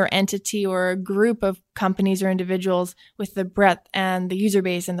company or entity or a group of companies or individuals with the breadth and the user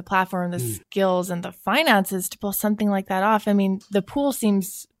base and the platform, the skills and the finances to pull something like that off. I mean, the pool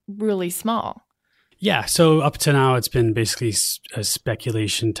seems really small. Yeah. So up to now, it's been basically a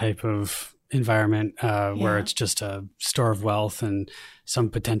speculation type of environment where it's just a store of wealth and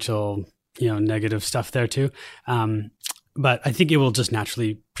some potential, negative stuff there too. But I think it will just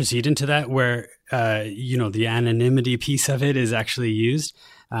naturally proceed into that, where the anonymity piece of it is actually used.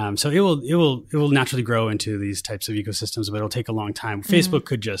 So it will naturally grow into these types of ecosystems, but it'll take a long time. Facebook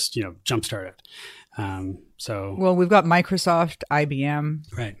could just jumpstart it. Well, we've got Microsoft,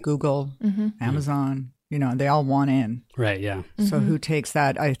 IBM, Google, Amazon. They all want in. Right. Yeah. So who takes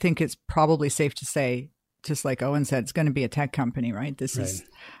that? I think it's probably safe to say, just like Owen said, it's going to be a tech company, right? This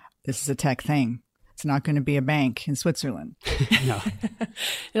is a tech thing. It's not going to be a bank in Switzerland. No.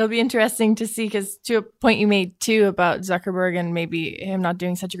 It'll be interesting to see, because to a point you made too about Zuckerberg and maybe him not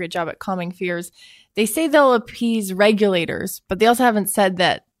doing such a great job at calming fears, they say they'll appease regulators, but they also haven't said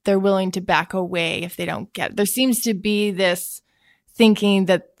that they're willing to back away if they don't get it. There seems to be this thinking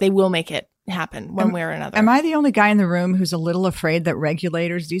that they will make it happen one way or another. Am I the only guy in the room who's a little afraid that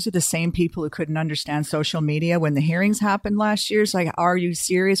regulators, these are the same people who couldn't understand social media when the hearings happened last year? It's like, are you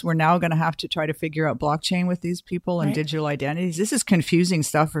serious? We're now going to have to try to figure out blockchain with these people and digital identities. This is confusing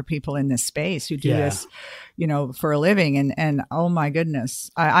stuff for people in this space who do this, for a living. And oh my goodness,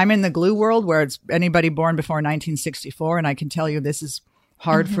 I'm in the glue world where it's anybody born before 1964. And I can tell you this is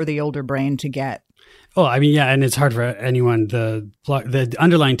hard for the older brain to get. Oh, I mean, yeah, and it's hard for anyone. The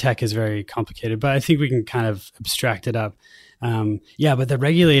underlying tech is very complicated, but I think we can kind of abstract it up. But the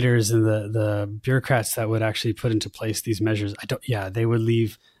regulators and the bureaucrats that would actually put into place these measures, they would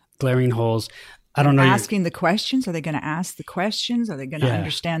leave glaring holes. I don't know. Asking the questions, are they going to ask the questions? Are they going to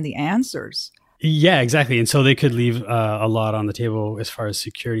understand the answers? Yeah, exactly. And so they could leave a lot on the table as far as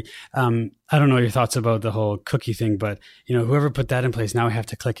security. I don't know your thoughts about the whole cookie thing, but whoever put that in place, now we have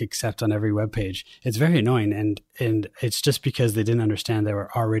to click accept on every web page. It's very annoying, and it's just because they didn't understand they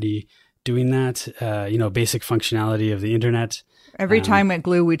were already doing that. Basic functionality of the internet. Every time at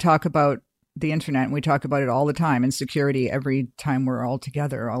Glue we talk about the internet, and we talk about it all the time, and security every time we're all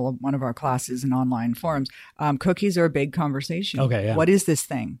together, one of our classes and online forums. Cookies are a big conversation. Okay, yeah. What is this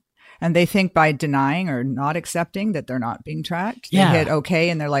thing? And they think by denying or not accepting that they're not being tracked, they hit okay,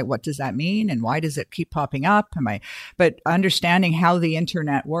 and they're like, what does that mean? And why does it keep popping up? But understanding how the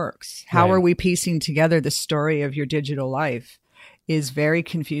internet works, how are we piecing together the story of your digital life is very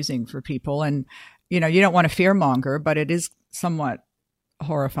confusing for people. And, you don't want to fearmonger, but it is somewhat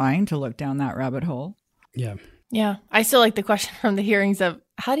horrifying to look down that rabbit hole. Yeah. Yeah. I still like the question from the hearings of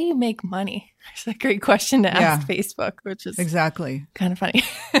how do you make money? It's a great question to ask Facebook, which is exactly kind of funny.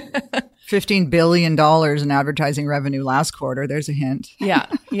 $15 billion in advertising revenue last quarter. There's a hint. Yeah.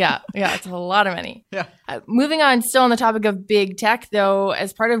 It's a lot of money. Yeah. Moving on, still on the topic of big tech, though,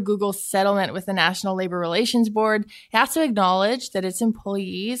 as part of Google's settlement with the National Labor Relations Board, it has to acknowledge that its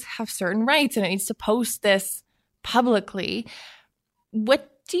employees have certain rights and it needs to post this publicly. What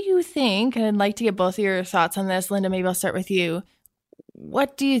do you think, and I'd like to get both of your thoughts on this, Linda, maybe I'll start with you.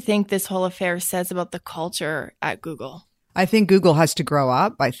 What do you think this whole affair says about the culture at Google? I think Google has to grow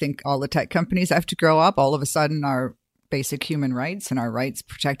up. I think all the tech companies have to grow up. All of a sudden, our basic human rights and our rights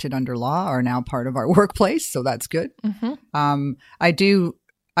protected under law are now part of our workplace. So that's good. Mm-hmm. I do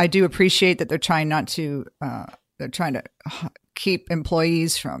appreciate that they're trying to keep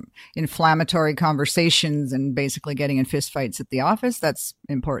employees from inflammatory conversations and basically getting in fistfights at the office. That's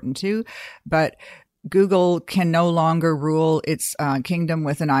important too. But Google can no longer rule its kingdom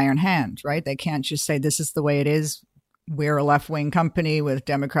with an iron hand, right? They can't just say, this is the way it is. We're a left-wing company with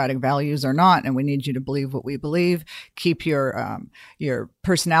democratic values or not, and we need you to believe what we believe. Keep your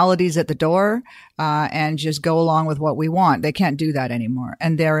personalities at the door and just go along with what we want. They can't do that anymore.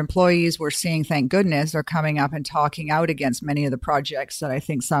 And their employees, we're seeing, thank goodness, are coming up and talking out against many of the projects that I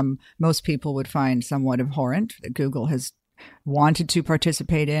think most people would find somewhat abhorrent that Google has wanted to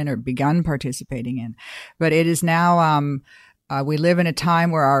participate in or begun participating in. But it is now, we live in a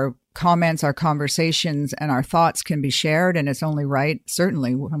time where our comments, our conversations, and our thoughts can be shared. And it's only right,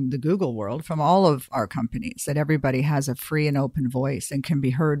 certainly from the Google world, from all of our companies, that everybody has a free and open voice and can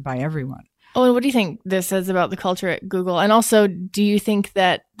be heard by everyone. Oh, and what do you think this says about the culture at Google? And also, do you think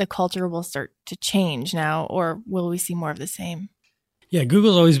that the culture will start to change now, or will we see more of the same? Yeah,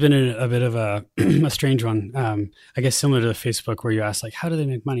 Google's always been a bit of a strange one. I guess similar to Facebook, where you ask, like, how do they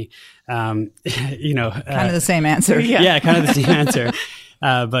make money? Kind of the same answer. Yeah, kind of the same answer.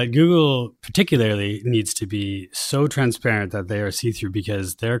 But Google particularly needs to be so transparent that they are see-through,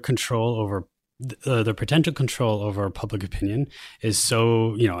 because their control over their potential control over public opinion is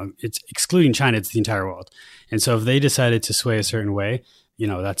so, it's excluding China, it's the entire world. And so if they decided to sway a certain way,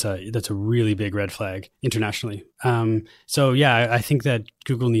 that's a really big red flag internationally. So yeah, I think that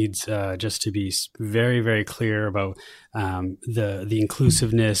Google needs just to be very, very clear about the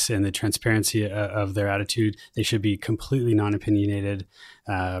inclusiveness and the transparency of their attitude. They should be completely non-opinionated,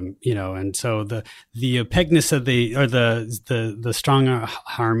 and so the opaqueness of the strong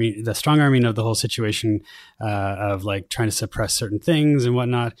arming of the whole situation of like trying to suppress certain things and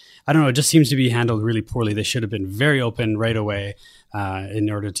whatnot. I don't know. It just seems to be handled really poorly. They should have been very open right away in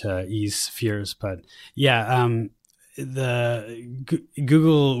order to ease fears. But yeah, the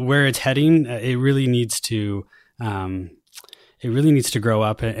Google, where it's heading, it really needs to grow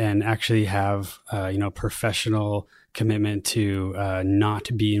up and actually have professional commitment to not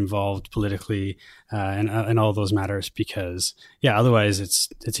be involved politically and all those matters, because otherwise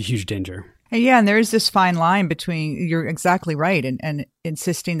it's a huge danger. Yeah, and there is this fine line between, you're exactly right, and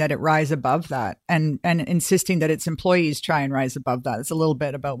insisting that it rise above that, and insisting that its employees try and rise above that. It's a little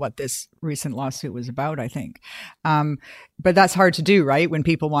bit about what this recent lawsuit was about, I think. But that's hard to do, right? When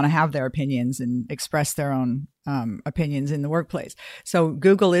people want to have their opinions and express their own opinions in the workplace. So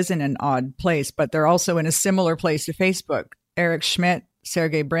Google is in an odd place, but they're also in a similar place to Facebook. Eric Schmidt,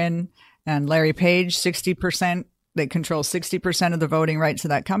 Sergey Brin, and Larry Page, 60%. They control 60% of the voting rights of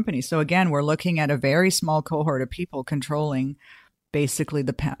that company. So again, we're looking at a very small cohort of people controlling basically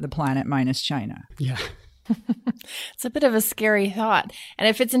the planet minus China. Yeah. It's a bit of a scary thought. And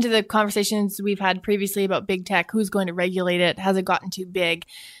it fits into the conversations we've had previously about big tech. Who's going to regulate it? Has it gotten too big?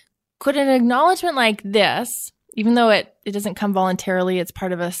 Could an acknowledgement like this, even though it doesn't come voluntarily, it's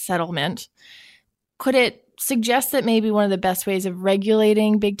part of a settlement, could it suggest that maybe one of the best ways of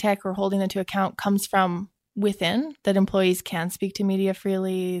regulating big tech or holding them to account comes from within, that employees can speak to media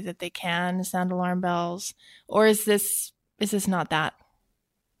freely, that they can sound alarm bells? Or is this not that?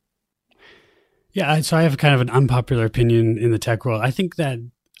 Yeah, so I have kind of an unpopular opinion in the tech world. I think that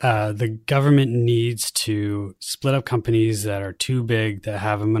the government needs to split up companies that are too big, that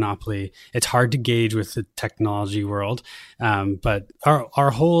have a monopoly. It's hard to gauge with the technology world, but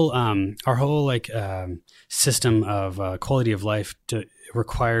our whole system of quality of life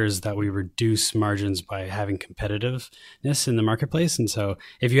requires that we reduce margins by having competitiveness in the marketplace. And so,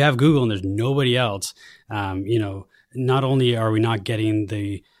 if you have Google and there's nobody else, not only are we not getting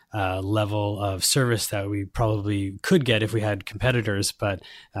the level of service that we probably could get if we had competitors, but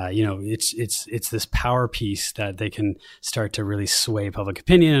it's this power piece that they can start to really sway public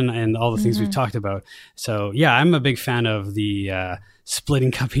opinion and all the things we've talked about. So yeah, I'm a big fan of the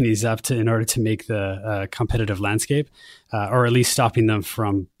splitting companies up in order to make the competitive landscape, or at least stopping them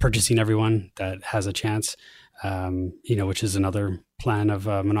from purchasing everyone that has a chance, which is another plan of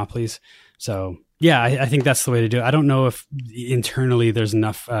monopolies. So yeah, I think that's the way to do it. I don't know if internally there's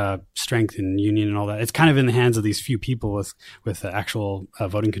enough strength in union and all that. It's kind of in the hands of these few people with actual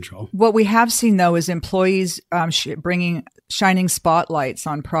voting control. What we have seen, though, is employees bringing shining spotlights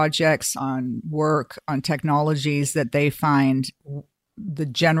on projects, on work, on technologies that they find the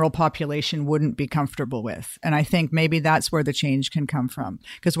general population wouldn't be comfortable with. And I think maybe that's where the change can come from,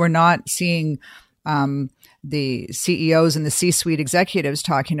 because we're not seeing the CEOs and the C-suite executives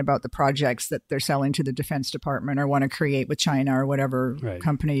talking about the projects that they're selling to the Defense Department or want to create with China or whatever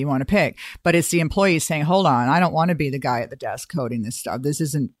company you want to pick. But it's the employees saying, hold on, I don't want to be the guy at the desk coding this stuff. This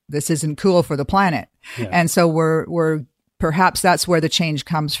isn't cool for the planet. Yeah. And so we're perhaps that's where the change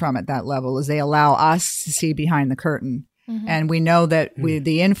comes from at that level, is they allow us to see behind the curtain. And we know that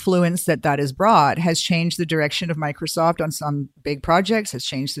the influence that has brought has changed the direction of Microsoft on some big projects, has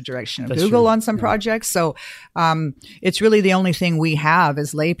changed the direction of Google on some projects. So it's really the only thing we have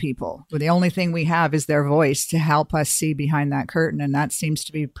as lay people. The only thing we have is their voice to help us see behind that curtain. And that seems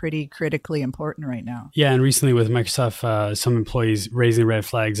to be pretty critically important right now. Yeah. And recently with Microsoft, some employees raising red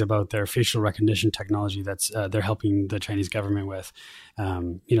flags about their facial recognition technology that's they're helping the Chinese government with.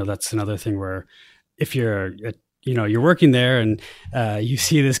 That's another thing where if you're you're working there and you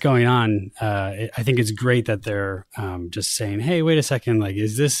see this going on, I think it's great that they're just saying, hey, wait a second, like,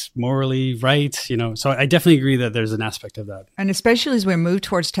 is this morally right? So I definitely agree that there's an aspect of that. And especially as we move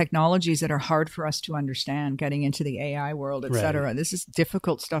towards technologies that are hard for us to understand, getting into the AI world, et cetera. This is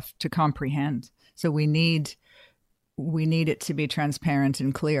difficult stuff to comprehend. So we need it to be transparent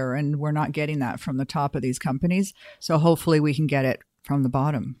and clear, and we're not getting that from the top of these companies. So hopefully we can get it from the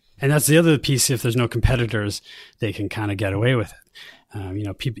bottom. And that's the other piece. If there's no competitors, they can kind of get away with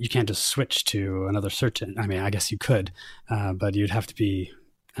it. People, you can't just switch to another search. I mean, I guess you could, but you'd have to be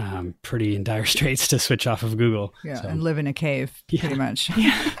pretty in dire straits to switch off of Google. Yeah, and live in a cave, pretty much.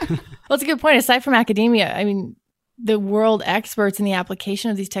 Yeah. Well, it's a good point. Aside from academia, I mean, the world experts in the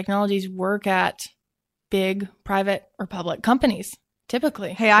application of these technologies work at big private or public companies,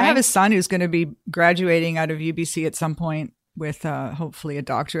 typically. Hey, I have a son who's going to be graduating out of UBC at some point with hopefully a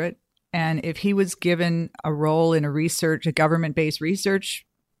doctorate. And if he was given a role in a government-based research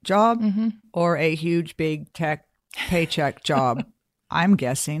job or a huge big tech paycheck job, I'm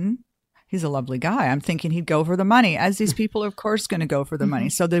guessing he's a lovely guy. I'm thinking he'd go for the money, as these people are, of course, going to go for the money.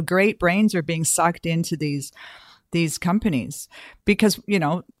 So the great brains are being sucked into these companies because,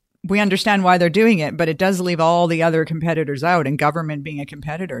 we understand why they're doing it, but it does leave all the other competitors out, and government being a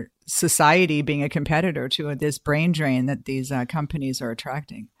competitor, society being a competitor to this brain drain that these companies are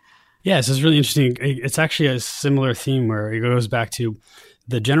attracting. Yeah, so it's really interesting. It's actually a similar theme where it goes back to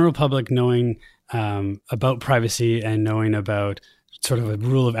the general public knowing about privacy and knowing about sort of a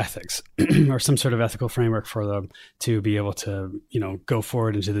rule of ethics or some sort of ethical framework for them to be able to, go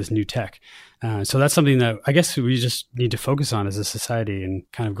forward into this new tech. So that's something that I guess we just need to focus on as a society and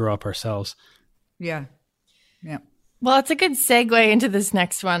kind of grow up ourselves. Yeah. Yeah. Well, it's a good segue into this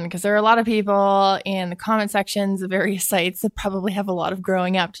next one, because there are a lot of people in the comment sections of various sites that probably have a lot of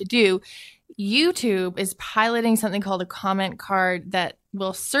growing up to do. YouTube is piloting something called a comment card that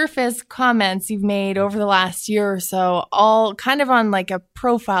will surface comments you've made over the last year or so, all kind of on like a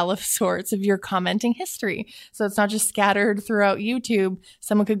profile of sorts of your commenting history. So it's not just scattered throughout YouTube.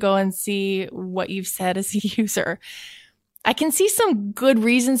 Someone could go and see what you've said as a user. I can see some good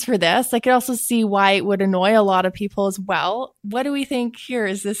reasons for this. I could also see why it would annoy a lot of people as well. What do we think here?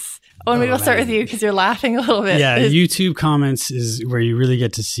 Is this... maybe we'll start with you because you're laughing a little bit. Yeah, YouTube comments is where you really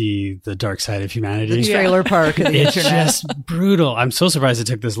get to see the dark side of humanity. The trailer park of the It's internet. just brutal. I'm so surprised it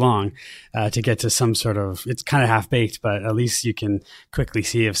took this long to get to some sort of... It's kind of half-baked, but at least you can quickly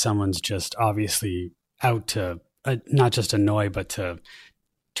see if someone's just obviously out to not just annoy, but to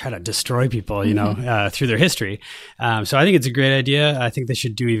try to destroy people, through their history. So I think it's a great idea. I think they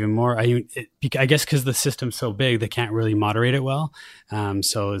should do even more. I guess because the system's so big, they can't really moderate it well.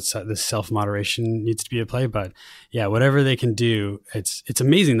 So this self-moderation needs to be at play. But yeah, whatever they can do, it's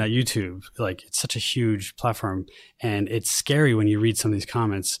amazing that YouTube, like, it's such a huge platform, and it's scary when you read some of these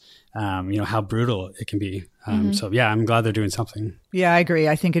comments, how brutal it can be. So yeah, I'm glad they're doing something. Yeah, I agree.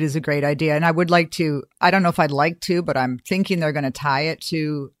 I think it is a great idea. And I would like to, I don't know if I'd like to, but I'm thinking they're going to tie it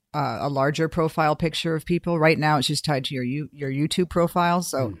to a larger profile picture of people. Right now, it's just tied to your YouTube profile.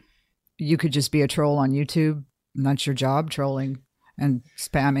 So you could just be a troll on YouTube. And that's your job, trolling and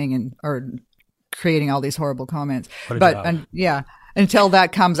spamming or creating all these horrible comments. Until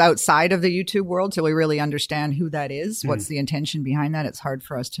that comes outside of the YouTube world, till we really understand who that is, what's the intention behind that, it's hard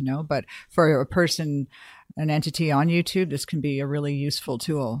for us to know. But for a person, an entity on YouTube, this can be a really useful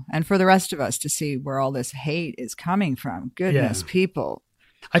tool. And for the rest of us to see where all this hate is coming from. Goodness, people.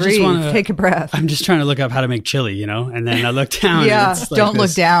 Breathe, just want to take a breath. I'm just trying to look up how to make chili, and then I look down. Yeah, don't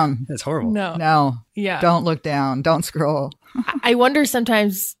look down. It's horrible. No. Yeah. Don't look down. Don't scroll. I wonder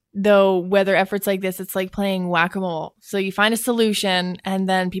sometimes, though, whether efforts like this, it's like playing whack-a-mole. So you find a solution, and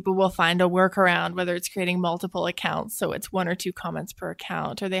then people will find a workaround, whether it's creating multiple accounts. So it's 1 or 2 comments per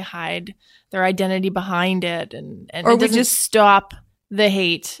account, or they hide their identity behind it. And or it doesn't just stop the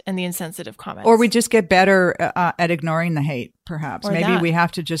hate and the insensitive comments. Or we just get better at ignoring the hate, perhaps. Maybe we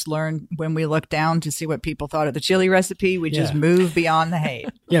have to just learn when we look down to see what people thought of the chili recipe. We just move beyond the hate.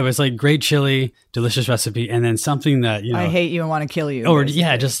 Yeah, but it's like great chili, delicious recipe, and then something that, I hate you and want to kill you. Or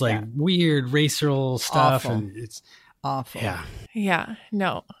just like weird racial stuff. Awful. And it's awful. Yeah. Yeah.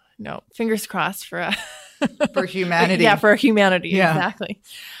 No. Fingers crossed for for humanity. Yeah, for humanity. Yeah. Exactly.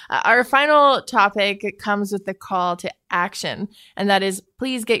 Our final topic comes with the call to action, and that is,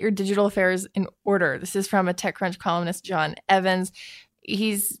 please get your digital affairs in order. This is from a TechCrunch columnist, John Evans.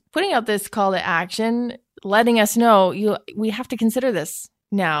 He's putting out this call to action, letting us know we have to consider this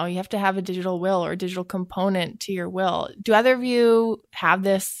now. You have to have a digital will or a digital component to your will. Do either of you have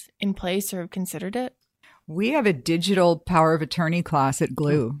this in place or have considered it? We have a digital power of attorney class at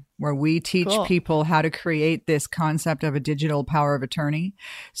Glue where we teach people how to create this concept of a digital power of attorney.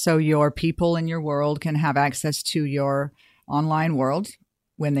 So your people in your world can have access to your online world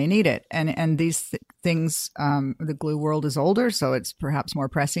when they need it. And these things, the Glue world is older, so it's perhaps more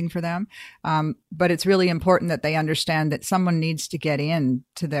pressing for them. But it's really important that they understand that someone needs to get in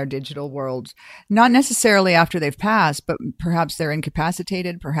to their digital world, not necessarily after they've passed, but perhaps they're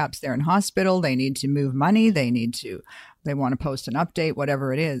incapacitated, perhaps they're in hospital, they need to move money, they want to post an update,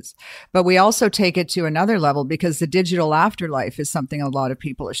 whatever it is. But we also take it to another level because the digital afterlife is something a lot of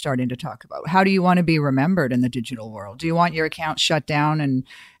people are starting to talk about. How do you want to be remembered in the digital world? Do you want your account shut down and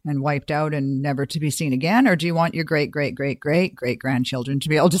wiped out and never to be seen again? Or do you want your great-great-great-great-great-grandchildren to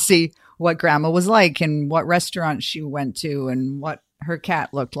be able to see what grandma was like and what restaurant she went to and what her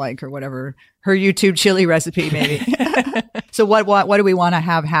cat looked like or whatever, her YouTube chili recipe maybe. So what do we want to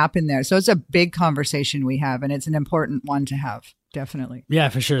have happen there? So it's a big conversation we have, and it's an important one to have, definitely. Yeah,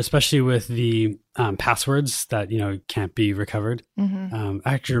 for sure, especially with the passwords that, can't be recovered. Mm-hmm.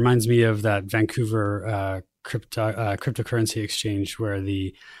 Actually reminds me of that Vancouver cryptocurrency exchange where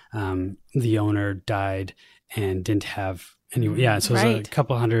the owner died and didn't have any. Yeah, so it was a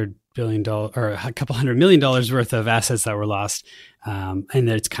couple $100 billion or a couple $100 million worth of assets that were lost. And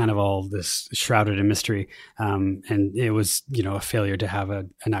it's kind of all this shrouded in mystery. And it was, a failure to have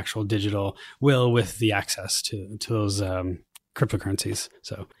an actual digital will with the access to those cryptocurrencies.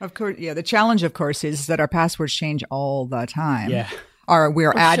 So of course, the challenge, of course, is that our passwords change all the time. Yeah.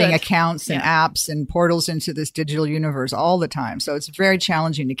 We're adding accounts and apps and portals into this digital universe all the time. So it's very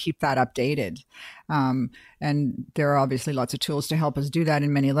challenging to keep that updated. And there are obviously lots of tools to help us do that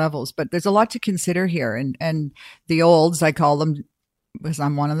in many levels, but there's a lot to consider here. And the olds, I call them, because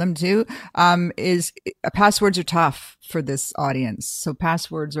I'm one of them too, passwords are tough for this audience. So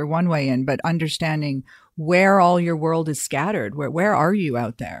passwords are one way in, but understanding where all your world is scattered. Where are you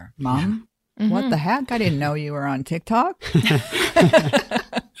out there, Mom? Mm-hmm. What the heck? I didn't know you were on TikTok.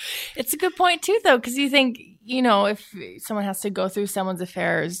 It's a good point too, though, because you think, if someone has to go through someone's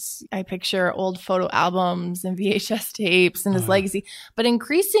affairs, I picture old photo albums and VHS tapes and his legacy. But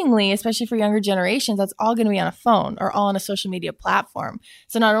increasingly, especially for younger generations, that's all going to be on a phone or all on a social media platform.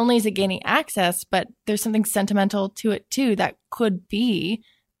 So not only is it gaining access, but there's something sentimental to it too that could be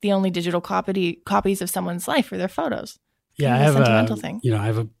the only digital copies of someone's life or their photos. Yeah, I have a sentimental thing. I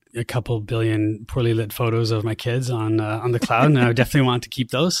have a couple billion poorly lit photos of my kids on the cloud, and I definitely want to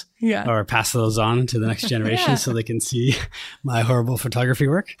keep those. Yeah. or pass those on to the next generation so they can see my horrible photography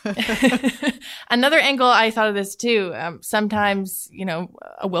work. Another angle, I thought of this too. Sometimes,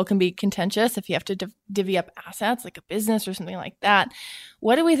 a will can be contentious if you have to divvy up assets like a business or something like that.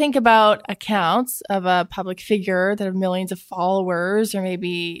 What do we think about accounts of a public figure that have millions of followers or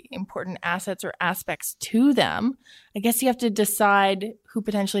maybe important assets or aspects to them? I guess you have to decide who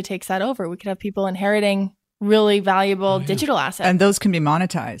potentially takes that over. We could have people inheriting really valuable digital assets. And those can be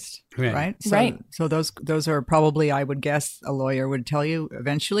monetized, Yeah. right? Right. So those are probably, I would guess, a lawyer would tell you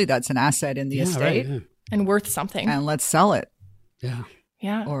eventually that's an asset in the estate, Right, and worth something. and let's sell it, yeah.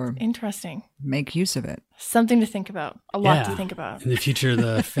 Yeah. or interesting. make use of it. Something to think about. A lot Yeah. to think about. In the future,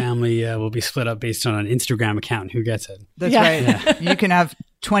 the family will be split up based on an Instagram account. Who gets it? That's Yeah. right. You can have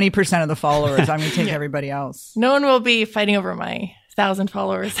 20% of the followers. I'm going to take everybody else. No one will be fighting over my 1,000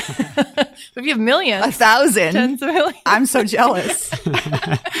 followers. But if you have millions, 1,000. tens of millions. I'm so jealous.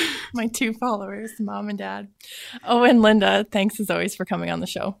 My 2 followers, mom and dad. Owen, Linda, thanks as always for coming on the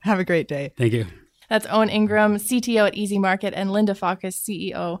show. Have a great day. Thank you. That's Owen Ingram, CTO at Easy Market, and Linda Focus,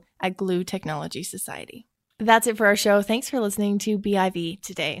 CEO at Glue Technology Society. That's it for our show. Thanks for listening to BIV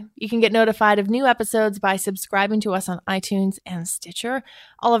today. You can get notified of new episodes by subscribing to us on iTunes and Stitcher.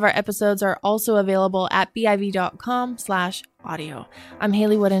 All of our episodes are also available at biv.com/audio. I'm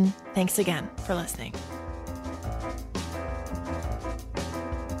Haley Wooden. Thanks again for listening.